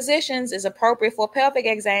following positions is appropriate for a pelvic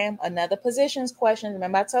exam? Another positions question.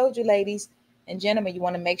 Remember, I told you, ladies and gentlemen, you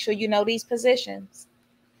want to make sure you know these positions.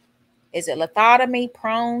 Is it lithotomy,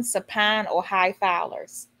 prone, supine, or high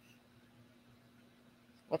filers?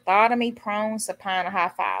 Lithotomy, prone, supine, or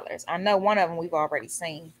high filers. I know one of them we've already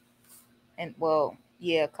seen. And well,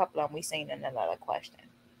 yeah, a couple of them we've seen in another question.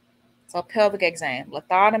 So pelvic exam,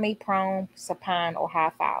 lithotomy, prone, supine, or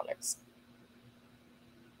high filers.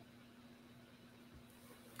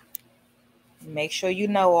 Make sure you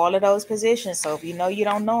know all of those positions. So if you know you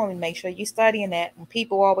don't know them, make sure you're studying that. And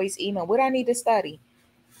people always email, what I need to study?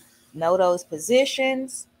 Know those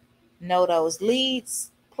positions, know those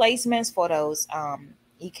leads, placements for those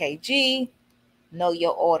EKG, know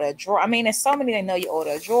your order draw. I mean, there's so many that know your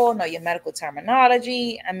order draw, know your medical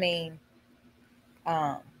terminology. I mean,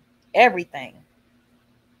 um, everything.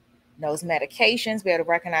 Those medications, be able to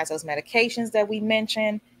recognize those medications that we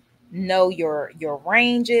mentioned. know your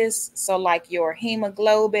ranges. So like your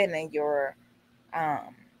hemoglobin and your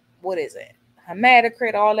what is it?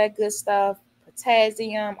 Hematocrit, all that good stuff,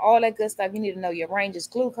 potassium, all that good stuff. You need to know your ranges,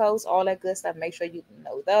 glucose, all that good stuff. Make sure you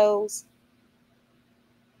know those.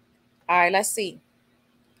 All right, let's see.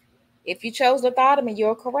 If you chose lithotomy,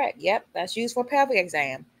 you're correct. Yep, that's used for pelvic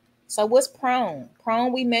exam. So what's prone?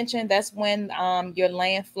 Prone, we mentioned that's when you're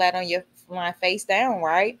laying flat on your lying face down,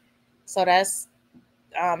 right? So that's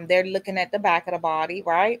they're looking at the back of the body,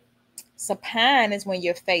 right? Supine is when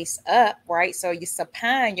you're face up, right? So you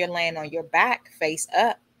supine, you're laying on your back face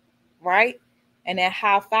up, right? And then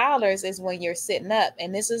high Fowler's is when you're sitting up.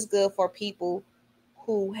 And this is good for people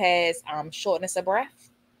who has shortness of breath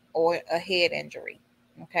or a head injury.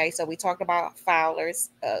 Okay, so we talked about Fowler's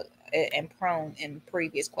and prone in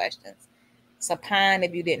previous questions. Supine,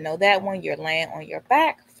 if you didn't know that one, you're laying on your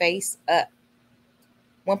back face up.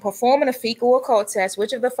 When performing a fecal occult test,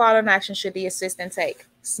 which of the following actions should the assistant take?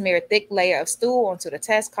 Smear a thick layer of stool onto the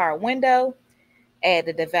test card window, add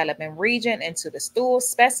the development region into the stool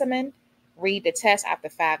specimen, read the test after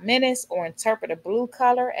 5 minutes, or interpret a blue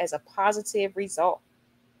color as a positive result.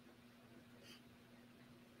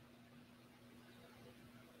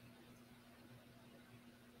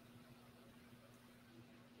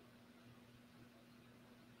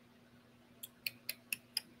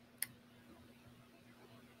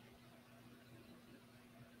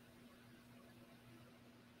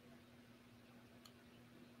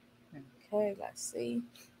 Okay, let's see.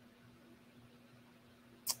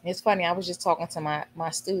 It's funny, I was just talking to my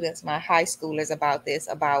students, my high schoolers about this,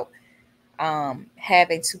 about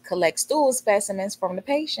having to collect stool specimens from the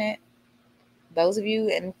patient. Those of you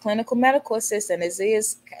in clinical medical assistant, this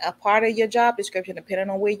is a part of your job description, depending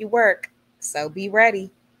on where you work. So be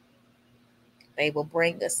ready. They will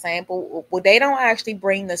bring a sample. Well, they don't actually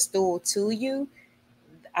bring the stool to you.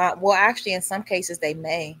 Well, actually, in some cases they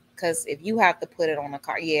may, because if you have to put it on a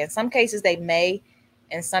card, yeah. In some cases they may.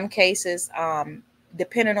 In some cases,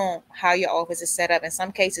 depending on how your office is set up, in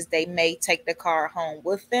some cases they may take the card home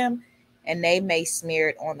with them, and they may smear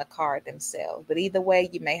it on the card themselves. But either way,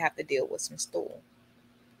 you may have to deal with some stool.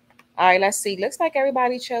 All right, let's see. Looks like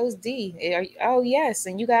everybody chose D. Oh, yes,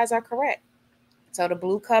 and you guys are correct. So the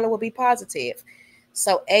blue color will be positive.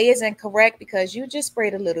 So A is incorrect because you just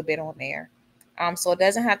sprayed a little bit on there. So it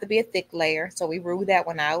doesn't have to be a thick layer. So we ruled that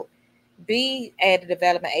one out. B, add the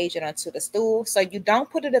development agent onto the stool. So you don't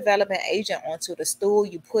put a development agent onto the stool.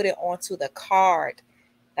 You put it onto the card.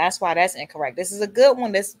 That's why that's incorrect. This is a good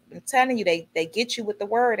one. I'm telling you, they get you with the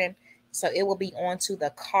wording. So it will be onto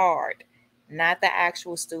the card, not the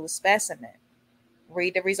actual stool specimen.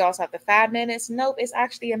 Read the results after 5 minutes. Nope, it's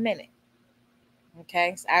actually a minute. Okay,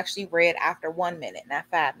 it's actually read after 1 minute, not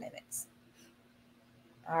 5 minutes.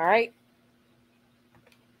 All right.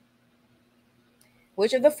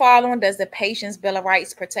 Which of the following does the patient's Bill of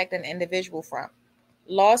Rights protect an individual from?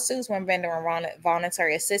 Lawsuits when rendering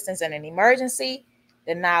voluntary assistance in an emergency,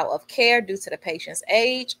 denial of care due to the patient's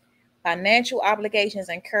age, financial obligations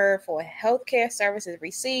incurred for healthcare services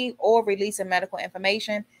received, or release of medical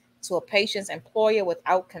information to a patient's employer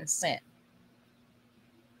without consent.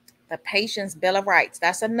 The patient's Bill of Rights.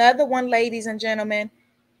 That's another one, ladies and gentlemen.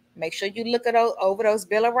 Make sure you look over those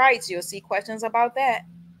Bill of Rights. You'll see questions about that.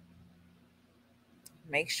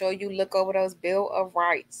 Make sure you look over those Bill of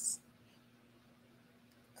Rights,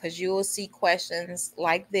 because you will see questions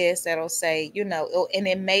like this that'll say, and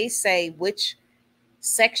it may say which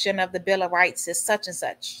section of the Bill of Rights is such and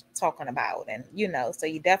such talking about. And, so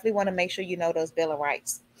you definitely want to make sure you know those Bill of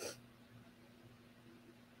Rights.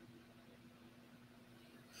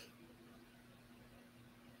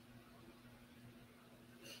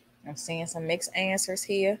 I'm seeing some mixed answers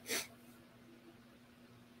here.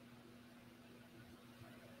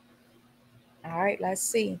 All right, let's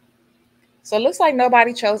see. So it looks like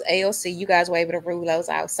nobody chose A or C. You guys were able to rule those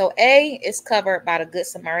out. So A is covered by the Good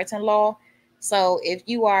Samaritan law. So if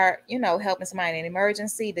you are, helping somebody in an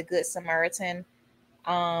emergency, the Good Samaritan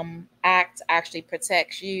Act actually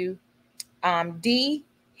protects you. D,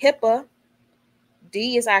 HIPAA.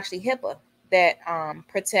 D is actually HIPAA that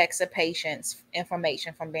protects a patient's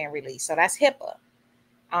information from being released. So that's HIPAA.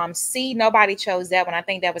 C, nobody chose that one. I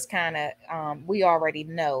think that was kind of, we already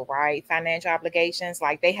know, right? Financial obligations,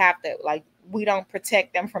 like they have to, like, we don't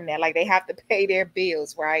protect them from that. Like they have to pay their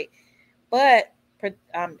bills, right? But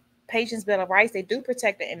Patients' Bill of Rights, they do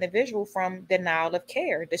protect the individual from denial of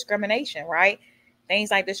care, discrimination, right? Things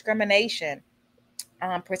like discrimination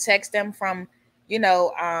protects them from,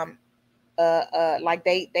 like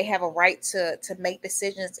they have a right to make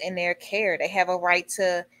decisions in their care. They have a right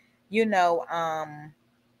to, you know,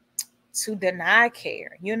 to deny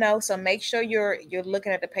care, so make sure you're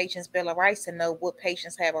looking at the patient's bill of rights to know what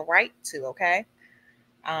patients have a right to. Okay.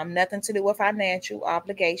 Nothing to do with financial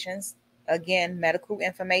obligations. Again, medical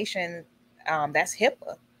information, that's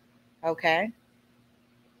HIPAA. Okay.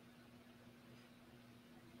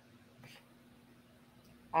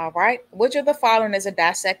 All right. Which of the following is a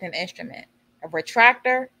dissecting instrument? A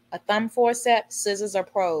retractor, a thumb forceps, scissors, or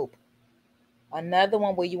probe? Another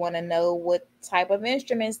one where you want to know what type of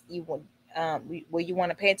instruments you want, where you want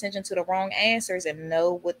to pay attention to the wrong answers and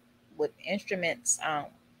know what instruments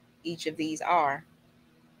each of these are,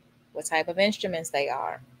 what type of instruments they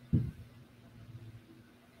are.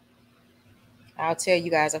 I'll tell you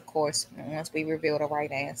guys, of course, once we reveal the right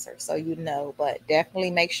answer, so but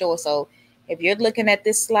definitely make sure. So if you're looking at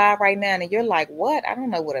this slide right now and you're like, what? I don't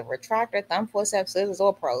know what a retractor, thumb forceps, scissors,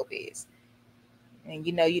 or probe is. And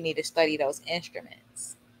you need to study those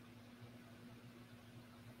instruments.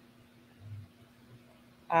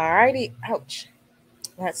 All righty. Ouch.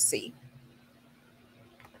 Let's see.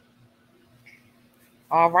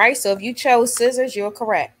 All right. So if you chose scissors, you're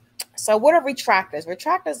correct. So what are retractors?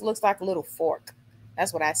 Retractors looks like a little fork.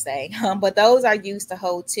 That's what I say. But those are used to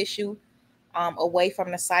hold tissue away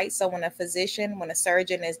from the site. So when a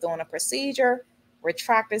surgeon is doing a procedure,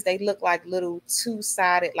 retractors, they look like little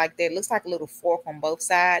two-sided, like they looks like a little fork on both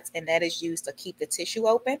sides, and that is used to keep the tissue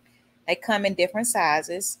open. They come in different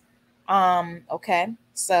sizes. Okay.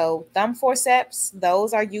 So thumb forceps,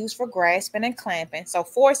 those are used for grasping and clamping. So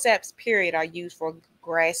forceps, period, are used for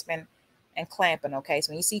grasping and clamping. Okay.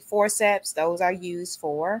 So when you see forceps, those are used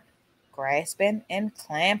for grasping and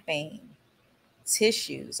clamping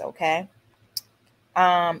tissues. Okay.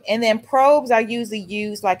 And then probes are usually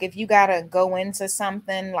used like if you gotta go into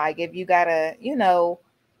something, like if you gotta,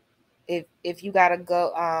 if you gotta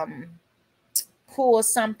go pull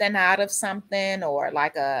something out of something, or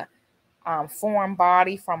like a foreign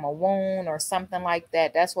body from a wound or something like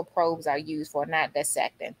that. That's what probes are used for, not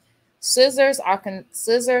dissecting. Scissors are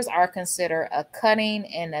considered a cutting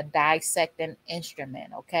and a dissecting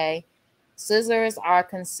instrument. Okay. Scissors are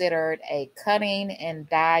considered a cutting and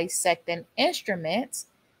dissecting instrument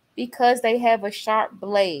because they have a sharp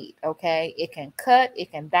blade. Okay. It can cut,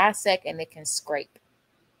 it can dissect, and it can scrape.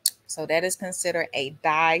 So that is considered a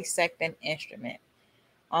dissecting instrument.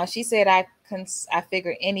 She said, I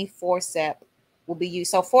figure any forceps will be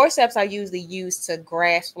used. So forceps are usually used to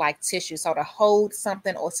grasp like tissue, so to hold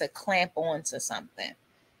something or to clamp onto something.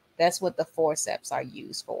 That's what the forceps are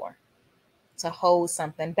used for, to hold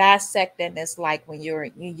something. Dissecting is like when you're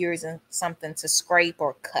using something to scrape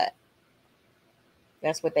or cut.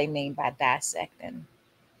 That's what they mean by dissecting.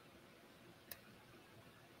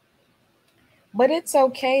 But it's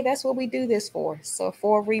okay. That's what we do this for. So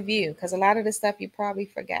for review, because a lot of the stuff you probably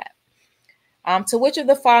forgot. To which of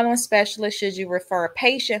the following specialists should you refer a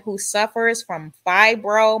patient who suffers from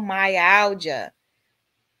fibromyalgia?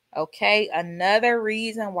 Okay, another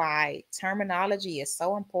reason why terminology is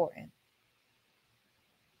so important.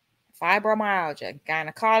 Fibromyalgia,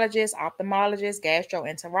 gynecologist, ophthalmologist,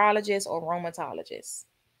 gastroenterologist, or rheumatologist.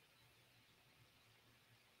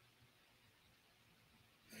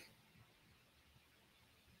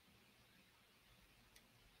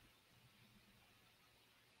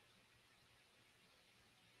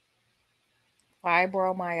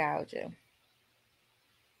 Fibromyalgia.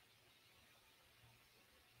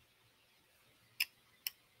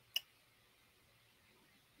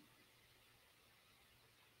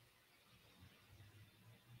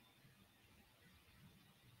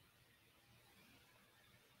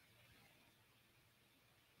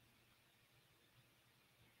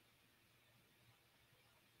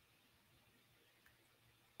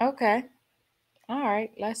 Okay. All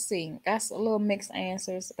right. Let's see. Got a little mixed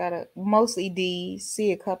answers. Got a mostly D,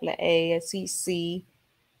 C, a couple of A, I see C.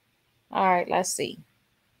 All right. Let's see.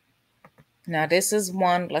 Now this is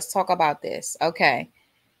one. Let's talk about this. Okay.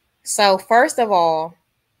 So first of all,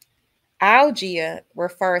 algia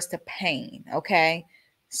refers to pain. Okay.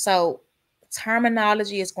 So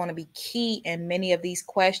terminology is going to be key in many of these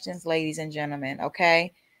questions, ladies and gentlemen.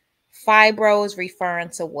 Okay. Fibros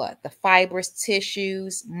referring to what? The fibrous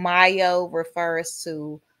tissues. Myo refers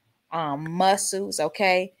to muscles.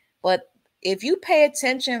 Okay. But if you pay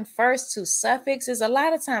attention first to suffixes, a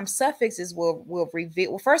lot of times suffixes will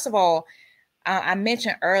reveal. Well, first of all, I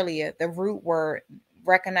mentioned earlier the root word,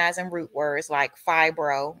 recognizing root words like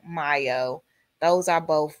fibro, myo. Those are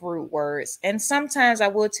both root words. And sometimes I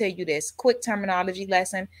will tell you this quick terminology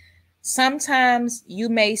lesson. Sometimes you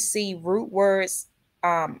may see root words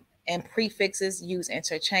and prefixes used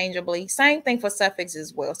interchangeably. Same thing for suffixes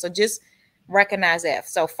as well. So just recognize that.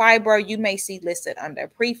 So fibro, you may see listed under a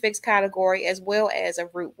prefix category as well as a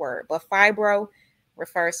root word. But fibro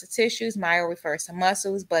refers to tissues, myo refers to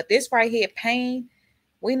muscles. But this right here, pain,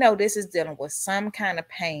 we know this is dealing with some kind of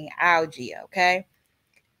pain, algia, okay?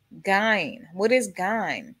 Gyne, what is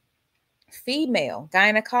gyne? Female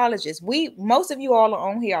gynecologist. Most of you all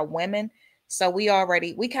on here are women, so we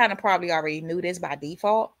kind of probably already knew this by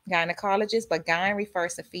default, gynecologist, but gyne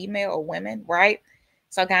refers to female or women, right?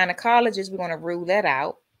 So gynecologist, we're going to rule that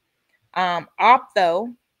out.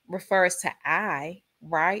 Ophtho refers to eye,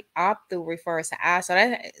 right? Ophtho refers to eye, so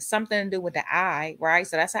that's something to do with the eye, right?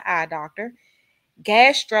 So that's an eye doctor.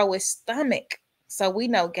 Gastro is stomach, so we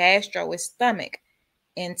know gastro is stomach.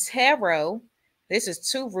 Entero, this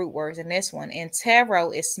is two root words in this one.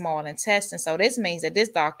 Entero is small intestine. So this means that this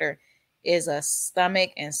doctor is a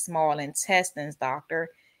stomach and small intestines doctor.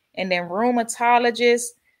 And then rheumatologist,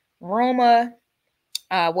 rheuma,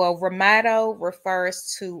 rheumato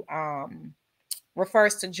refers to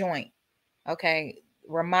joint. Okay.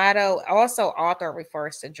 Rheumato, also author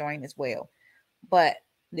refers to joint as well. But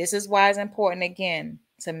this is why it's important again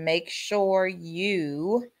to make sure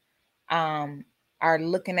you are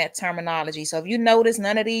looking at terminology. So if you notice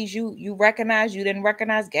none of these you didn't recognize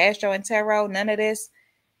gastroentero, none of this,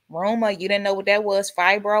 rheuma, you didn't know what that was,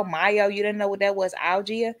 fibro, myo, you didn't know what that was,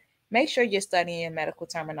 algia, make sure you're studying your medical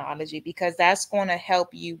terminology, because that's going to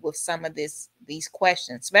help you with some of these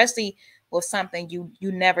questions, especially with something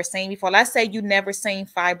you never seen before. Let's say you never seen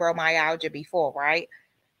fibromyalgia before, right?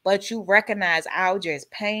 But you recognize algia as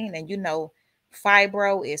pain, and you know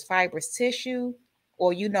fibro is fibrous tissue,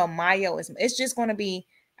 or you know myo is, it's just going to be,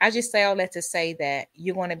 I just say all that to say that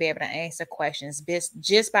you're going to be able to answer questions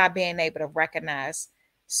just by being able to recognize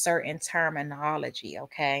certain terminology.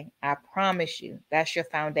 Okay, I promise you that's your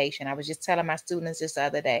foundation. I was just telling my students this the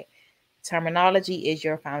other day, terminology is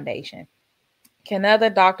your foundation. Can other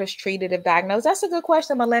doctors treat it if diagnosed? That's a good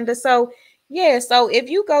question, Melinda. So yeah, so if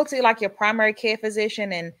you go to like your primary care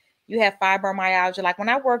physician and you have fibromyalgia, like when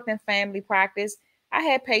I worked in family practice, I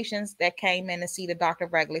had patients that came in to see the doctor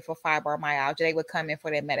regularly for fibromyalgia. They would come in for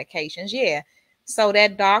their medications. Yeah. So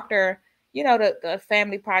that doctor, you know, the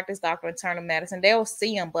family practice doctor, internal medicine, they'll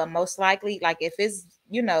see them, but most likely, like if it's,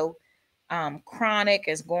 you know, chronic,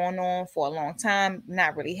 is going on for a long time,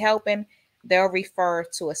 not really helping, they'll refer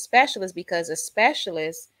to a specialist, because a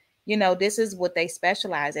specialist, you know, this is what they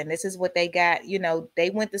specialize in. This is what they got. You know, they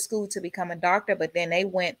went to school to become a doctor, but then they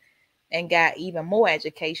went and got even more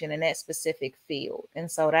education in that specific field.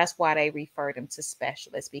 And so that's why they refer them to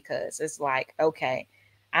specialists, because it's like, okay,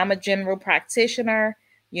 I'm a general practitioner.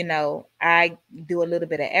 You know, I do a little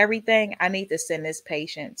bit of everything. I need to send this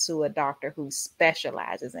patient to a doctor who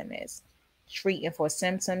specializes in this. Treating for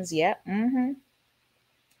symptoms. Yep.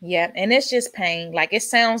 Yep. And it's just pain. Like it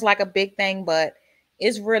sounds like a big thing, but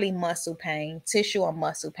it's really muscle pain, tissue and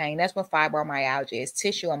muscle pain. That's what fibromyalgia is,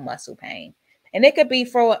 tissue and muscle pain. And it could be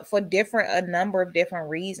for a number of different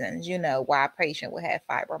reasons, you know, why a patient would have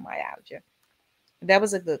fibromyalgia. That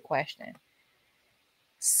was a good question.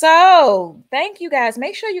 So thank you guys.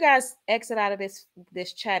 Make sure you guys exit out of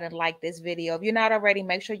this chat and like this video. If you're not already,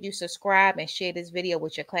 make sure you subscribe and share this video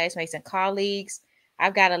with your classmates and colleagues.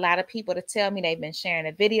 I've got a lot of people to tell me they've been sharing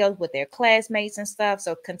the videos with their classmates and stuff.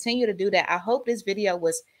 So continue to do that. I hope this video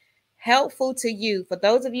was helpful to you. For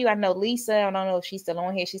those of you, I know Lisa, I don't know if she's still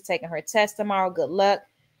on here. She's taking her test tomorrow. Good luck.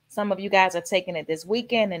 Some of you guys are taking it this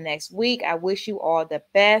weekend and next week. I wish you all the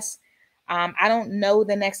best. I don't know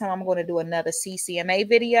the next time I'm going to do another CCMA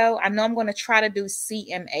video. I know I'm going to try to do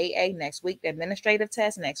CMAA next week, the administrative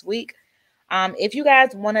test next week. If you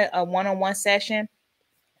guys want a one-on-one session,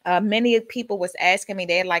 many people was asking me,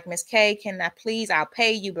 they're like, Miss K, can I please, I'll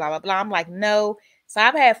pay you, blah, blah, blah. I'm like, no. So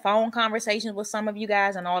I've had phone conversations with some of you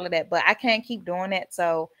guys and all of that, but I can't keep doing that.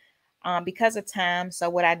 So because of time. So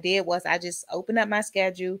what I did was I just opened up my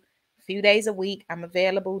schedule a few days a week. I'm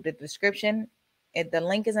available. The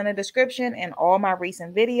link is in the description and all my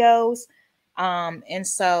recent videos. And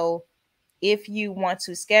so if you want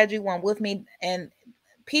to schedule one with me, and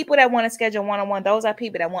people that want to schedule one-on-one, those are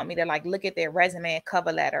people that want me to like look at their resume and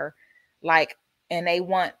cover letter, like, and they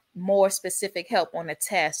want more specific help on the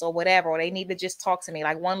test or whatever, or they need to just talk to me.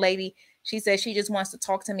 Like one lady, she said she just wants to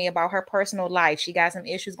talk to me about her personal life. She got some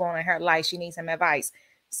issues going on in her life. She needs some advice.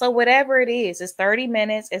 So whatever it is, it's 30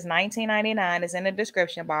 minutes. It's $19.99. It's in the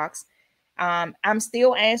description box. I'm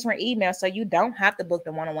still answering emails, so you don't have to book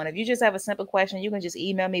the one-on-one. If you just have a simple question, you can just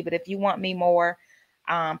email me. But if you want me more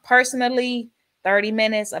personally, 30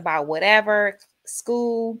 minutes about whatever,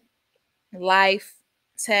 school, life,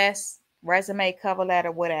 test, resume, cover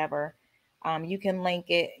letter, whatever, You can link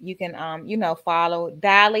it. You can, follow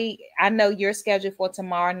Dolly. I know you're scheduled for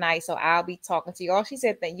tomorrow night, so I'll be talking to you. Oh, she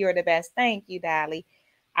said that you're the best. Thank you, Dolly.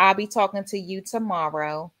 I'll be talking to you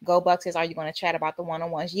tomorrow. Go Buck says, are you going to chat about the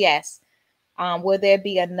one-on-ones? Yes. Will there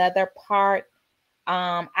be another part?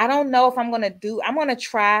 I don't know if I'm going to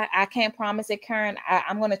try. I can't promise it, Karen.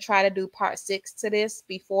 I'm going to try to do part 6 to this.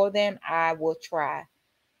 Before then, I will try.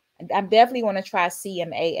 I'm definitely going to try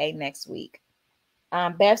CMAA next week.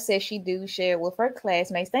 Beth says she do share with her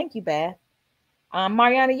classmates. Thank you, Beth.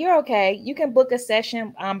 Mariana, you're okay. You can book a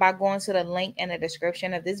session by going to the link in the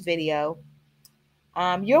description of this video.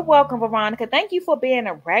 You're welcome, Veronica. Thank you for being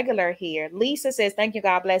a regular here. Lisa says, thank you,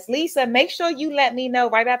 God bless. Lisa, make sure you let me know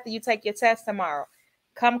right after you take your test tomorrow.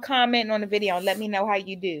 Come comment on the video and let me know how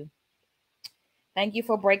you do. Thank you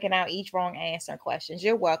for breaking out each wrong answer questions.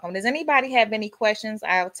 You're welcome. Does anybody have any questions?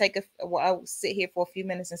 I'll sit here for a few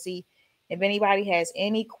minutes and see if anybody has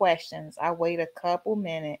any questions. I'll wait a couple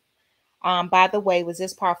minutes. By the way, was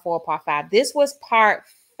this part 4 or part 5? This was part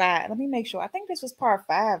 5. Let me make sure. I think this was part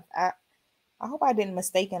 5. I hope I didn't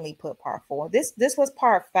mistakenly put part 4. This was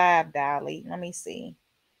part 5, Dolly. Let me see.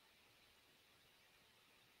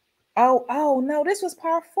 Oh no, this was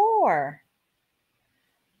part 4.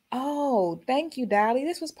 Oh, thank you, Dolly.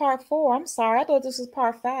 This was part 4. I'm sorry. I thought this was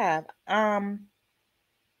part 5. Let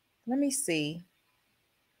me see.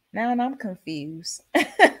 Now I'm confused.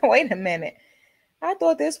 Wait a minute. I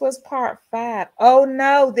thought this was part 5. Oh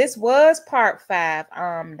no, this was part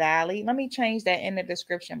 5. Dolly. Let me change that in the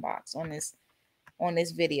description box on this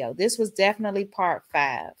video. This was definitely part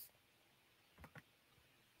 5.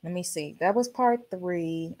 Let me see. That was part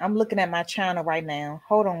 3. I'm looking at my channel right now.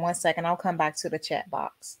 Hold on one second. I'll come back to the chat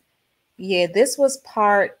box. Yeah, this was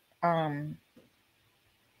part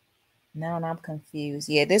now I'm confused.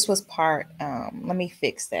 Yeah, this was part let me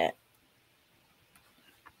fix that.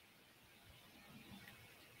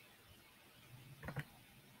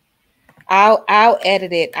 I'll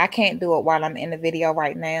edit it. I can't do it while I'm in the video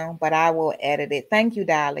right now, but I will edit it. Thank you,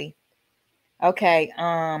 Dolly. Okay,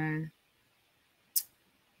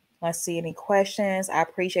 let's see any questions. I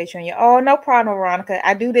appreciate you and your no problem, Veronica.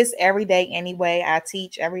 I do this every day anyway. I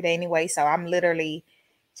teach every day anyway, so I'm literally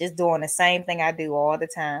just doing the same thing I do all the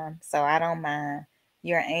time. So I don't mind.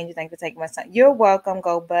 You're an angel. Thanks for taking my time. You're welcome.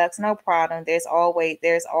 Go Bucks. No problem. There's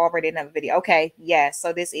already another video. Okay. Yes.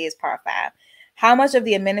 So this is part 5. How much of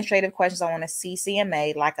the administrative questions are on a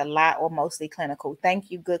CCMA, like a lot or mostly clinical? Thank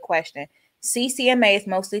you. Good question. CCMA is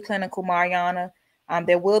mostly clinical, Mariana.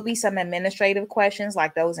 There will be some administrative questions,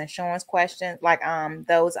 like those insurance questions, like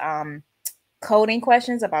those coding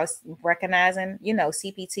questions about recognizing,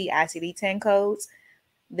 CPT, ICD-10 codes.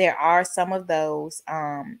 There are some of those.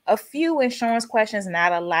 A few insurance questions,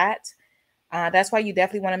 not a lot. That's why you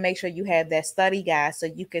definitely want to make sure you have that study guide so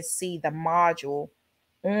you can see the module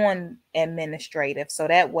on administrative. So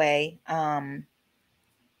that way,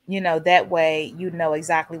 you know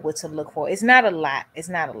exactly what to look for. It's not a lot. It's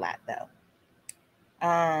not a lot though.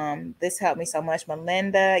 This helped me so much,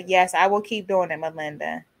 Melinda. Yes, I will keep doing it,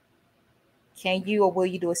 Melinda. Can you or will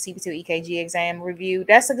you do a CPT EKG exam review?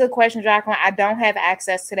 That's a good question, Jacqueline. I don't have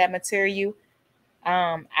access to that material.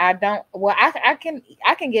 I don't. Well, I can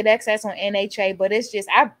get access on NHA, but it's just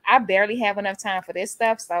I barely have enough time for this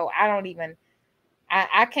stuff, so I don't even.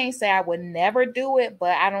 I can't say I would never do it,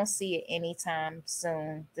 but I don't see it anytime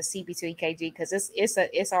soon. The CPT EKG because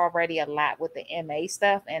it's already a lot with the MA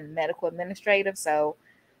stuff and medical administrative, so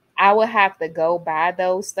I would have to go buy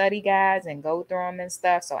those study guides and go through them and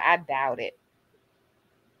stuff. So I doubt it.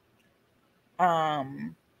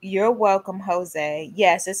 You're welcome, Jose.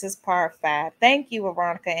 Yes, this is part 5. Thank you,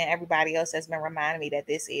 Veronica, and everybody else that's been reminding me that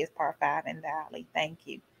this is part 5 and Dolly. Thank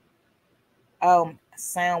you.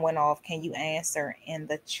 Sound went off. Can you answer in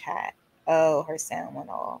the chat? Oh, her sound went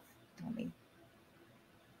off.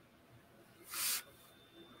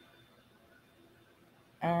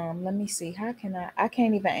 Let me see. How can I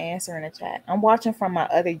can't even answer in the chat. I'm watching from my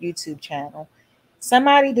other YouTube channel.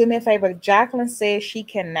 Somebody do me a favor. Jacqueline says she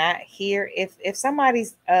cannot hear. If somebody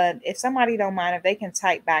don't mind, if they can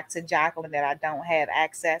type back to Jacqueline that I don't have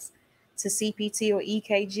access to CPT or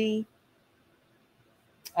EKG.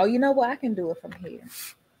 Oh, you know what? I can do it from here.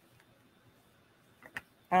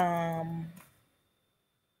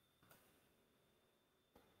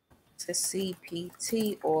 To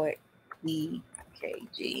CPT or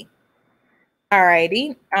EKG.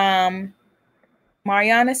 Alrighty.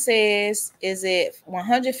 Mariana says, is it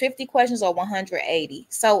 150 questions or 180?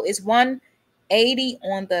 So it's 180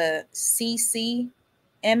 on the CCMA.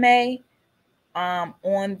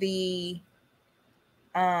 On the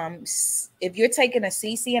if you're taking a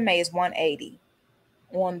CCMA, it's 180.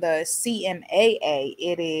 On the CMAA,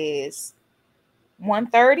 it is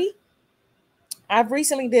 130. I've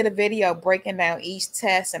recently did a video breaking down each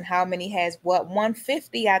test and how many has what.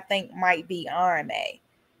 150, I think, might be RMA.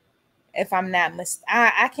 If I'm not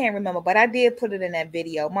I can't remember, but I did put it in that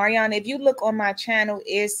video. Mariana, if you look on my channel,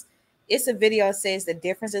 it's a video that says the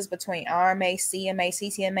differences between RMA, CMA,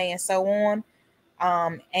 CCMA, and so on.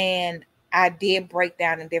 And I did break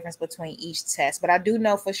down the difference between each test, but I do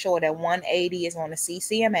know for sure that 180 is on the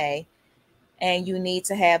CCMA, and you need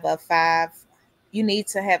to have a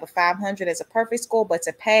 500 as a perfect score, but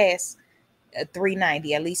to pass a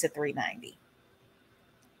 390, at least a 390.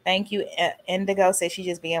 Thank you. Indigo says she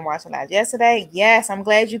just began watching live yesterday. Yes, I'm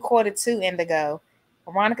glad you caught it too, Indigo.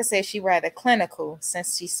 Veronica says she rather clinical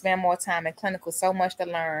since she spent more time in clinical, so much to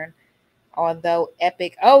learn. Although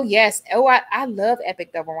Epic, oh yes, oh I love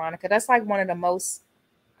Epic though, Veronica. That's like one of the most.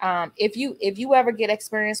 If you ever get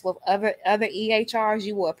experience with other EHRs,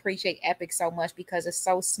 you will appreciate Epic so much because it's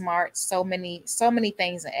so smart. So many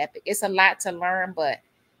things in Epic. It's a lot to learn, but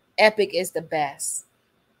Epic is the best.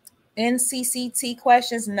 NCCT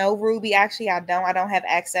questions, no, Ruby. Actually, I don't have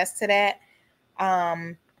access to that.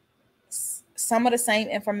 Some of the same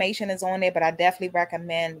information is on there, but I definitely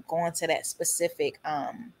recommend going to that specific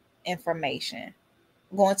information,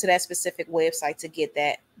 going to that specific website to get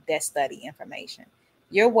that study information.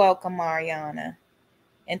 You're welcome, Mariana,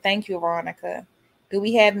 and thank you, Veronica. Do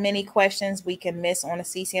we have many questions we can miss on the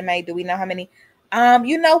CCMA? Do we know how many?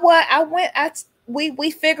 You know what?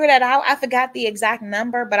 We figured that out. I forgot the exact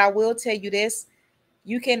number, but I will tell you this: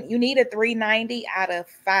 you need a 390 out of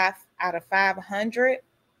 500,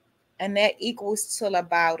 and that equals to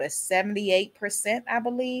about a 78%, I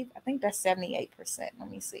believe. I think that's 78%.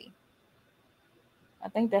 Let me see. I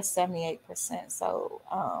think that's 78%. So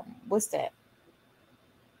what's that?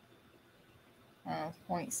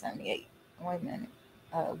 0.78. Wait a minute.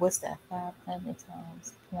 What's that? 500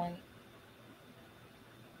 times point.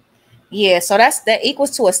 Yeah, so that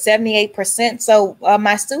equals to a 78%. So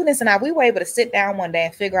my students and I, we were able to sit down one day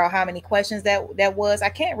and figure out how many questions that was. I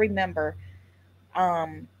can't remember. I'll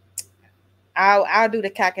do the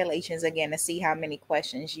calculations again to see how many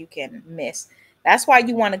questions you can miss. That's why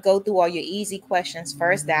you want to go through all your easy questions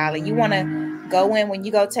first, darling. You want to go in when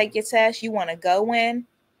you go take your test. You want to go in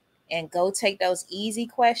and go take those easy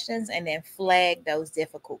questions and then flag those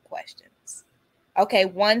difficult questions. Okay,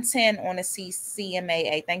 110 on the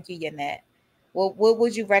CCMA. Thank you, Yanette. Well, what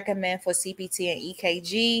would you recommend for CPT and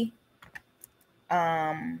EKG?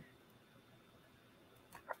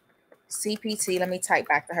 CPT, let me type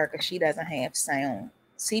back to her because she doesn't have sound.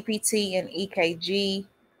 CPT and EKG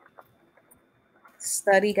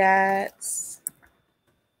study guides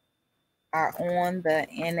are on the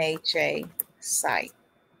NHA site.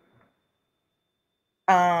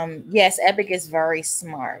 Yes, Epic is very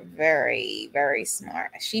smart, very, very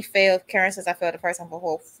smart. She failed. Karen says I failed the first time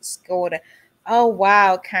before scored. Oh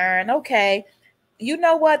wow, Karen. Okay. You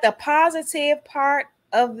know what? The positive part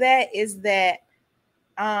of that is that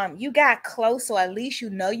you got close, so at least you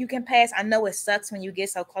know you can pass. I know it sucks when you get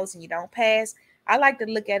so close and you don't pass. I like to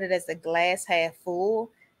look at it as the glass half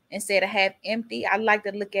full instead of half empty. I like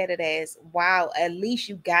to look at it as, wow, at least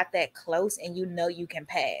you got that close and you know you can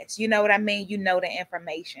pass. You know what I mean? You know the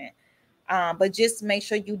information. But just make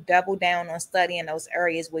sure you double down on studying those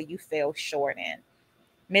areas where you fell short in.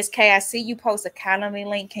 Miss K, I see you post a calendar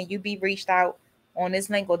link. Can you be reached out on this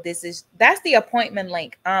link, or that's the appointment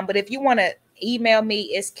link? But if you want to email me,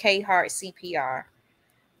 it's khartcpr.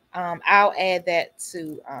 I'll add that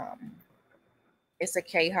to it's a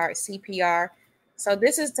khartcpr. So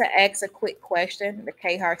this is to ask a quick question, the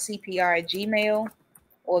khartcpr at Gmail,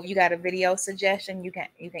 or if you got a video suggestion, you can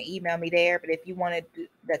email me there. But if you want to do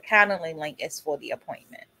the calendar link, is for the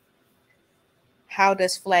appointment. How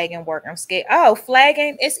does flagging work? I'm scared. Oh,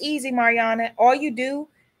 flagging, it's easy, Mariana. All you do,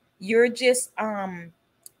 you're just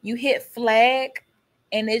you hit flag,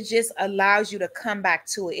 and it just allows you to come back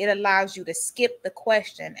to it. It allows you to skip the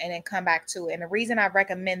question and then come back to it. And the reason I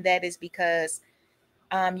recommend that is because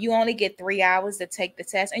you only get 3 hours to take the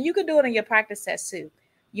test, and you can do it on your practice test too.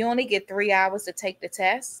 You only get 3 hours to take the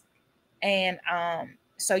test, and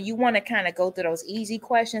so you want to kind of go through those easy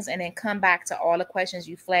questions and then come back to all the questions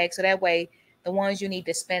you flag, so that way the ones you need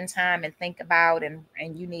to spend time and think about and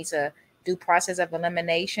you need to do process of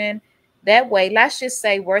elimination, that way, let's just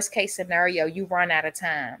say worst case scenario, you run out of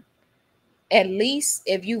time. At least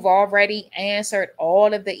if you've already answered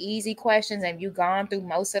all of the easy questions and you've gone through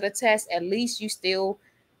most of the tests, at least you still,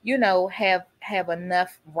 have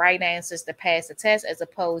enough right answers to pass the test, as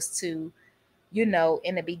opposed to you know,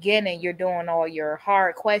 in the beginning, you're doing all your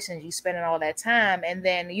hard questions, you spending all that time, and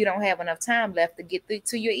then you don't have enough time left to get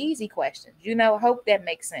to your easy questions. You know, hope that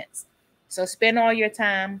makes sense. So spend all your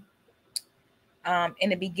time in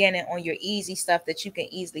the beginning on your easy stuff that you can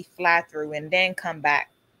easily fly through, and then come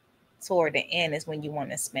back toward the end is when you want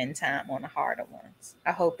to spend time on the harder ones.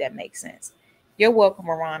 I hope that makes sense. You're welcome,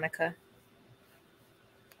 Veronica.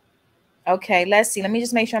 Okay, let's see. Let me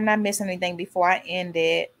just make sure I'm not missing anything before I end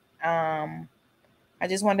it. I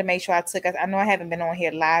just wanted to make sure I know I haven't been on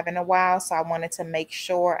here live in a while, so I wanted to make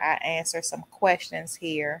sure I answer some questions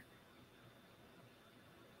here.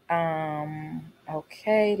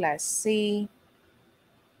 Okay, let's see.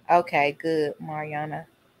 Okay, good, Mariana.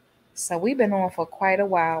 So we've been on for quite a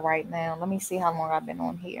while right now. Let me see how long I've been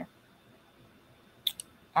on here.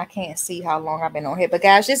 I can't see how long I've been on here, but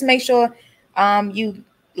guys, just make sure you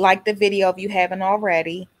like the video if you haven't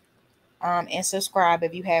already. And subscribe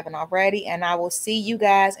if you haven't already. And I will see you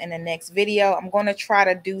guys in the next video. I'm going to try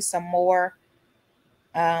to do some more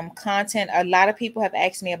content. A lot of people have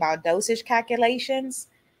asked me about dosage calculations.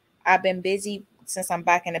 I've been busy since I'm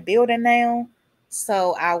back in the building now.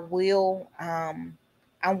 So I will, I'm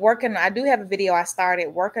working. I do have a video I started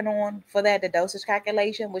working on for that, the dosage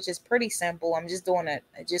calculation, which is pretty simple. I'm just doing it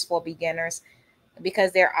just for beginners,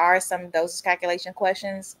 because there are some dosage calculation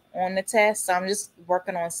questions on the test. So I'm just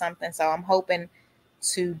working on something. So I'm hoping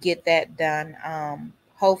to get that done,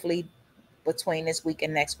 hopefully between this week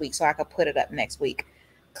and next week, so I could put it up next week.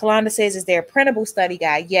 Kalanda says, is there a printable study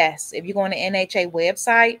guide? Yes. If you go on the NHA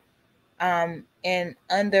website, and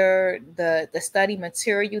under the study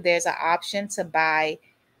material, there's an option to buy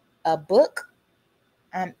a book,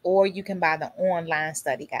 or you can buy the online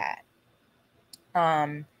study guide.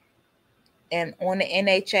 And on the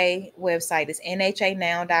NHA website, it's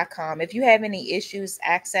nhanow.com. If you have any issues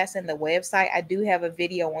accessing the website, I do have a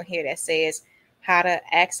video on here that says how to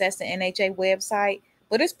access the NHA website,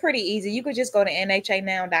 but it's pretty easy. You could just go to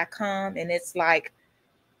nhanow.com, and it's like,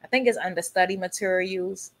 I think it's under study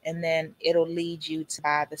materials, and then it'll lead you to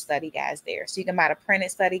buy the study guides there. So you can buy the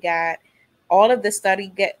printed study guide. All of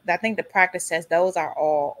the I think the practice tests, those are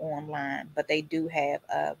all online, but they do have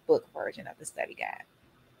a book version of the study guide.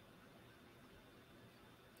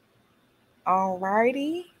 All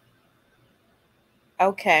righty.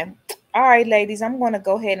 Okay. All right, ladies, I'm going to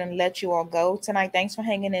go ahead and let you all go tonight. Thanks for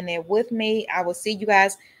hanging in there with me. I will see you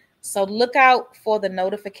guys. So look out for the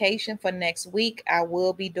notification for next week. I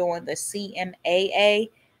will be doing the CMAA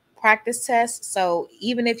practice test. So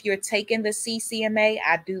even if you're taking the CCMA,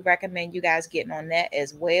 I do recommend you guys getting on that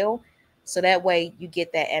as well. So that way you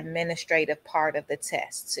get that administrative part of the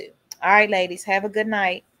test too. All right, ladies, have a good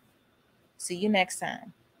night. See you next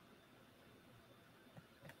time.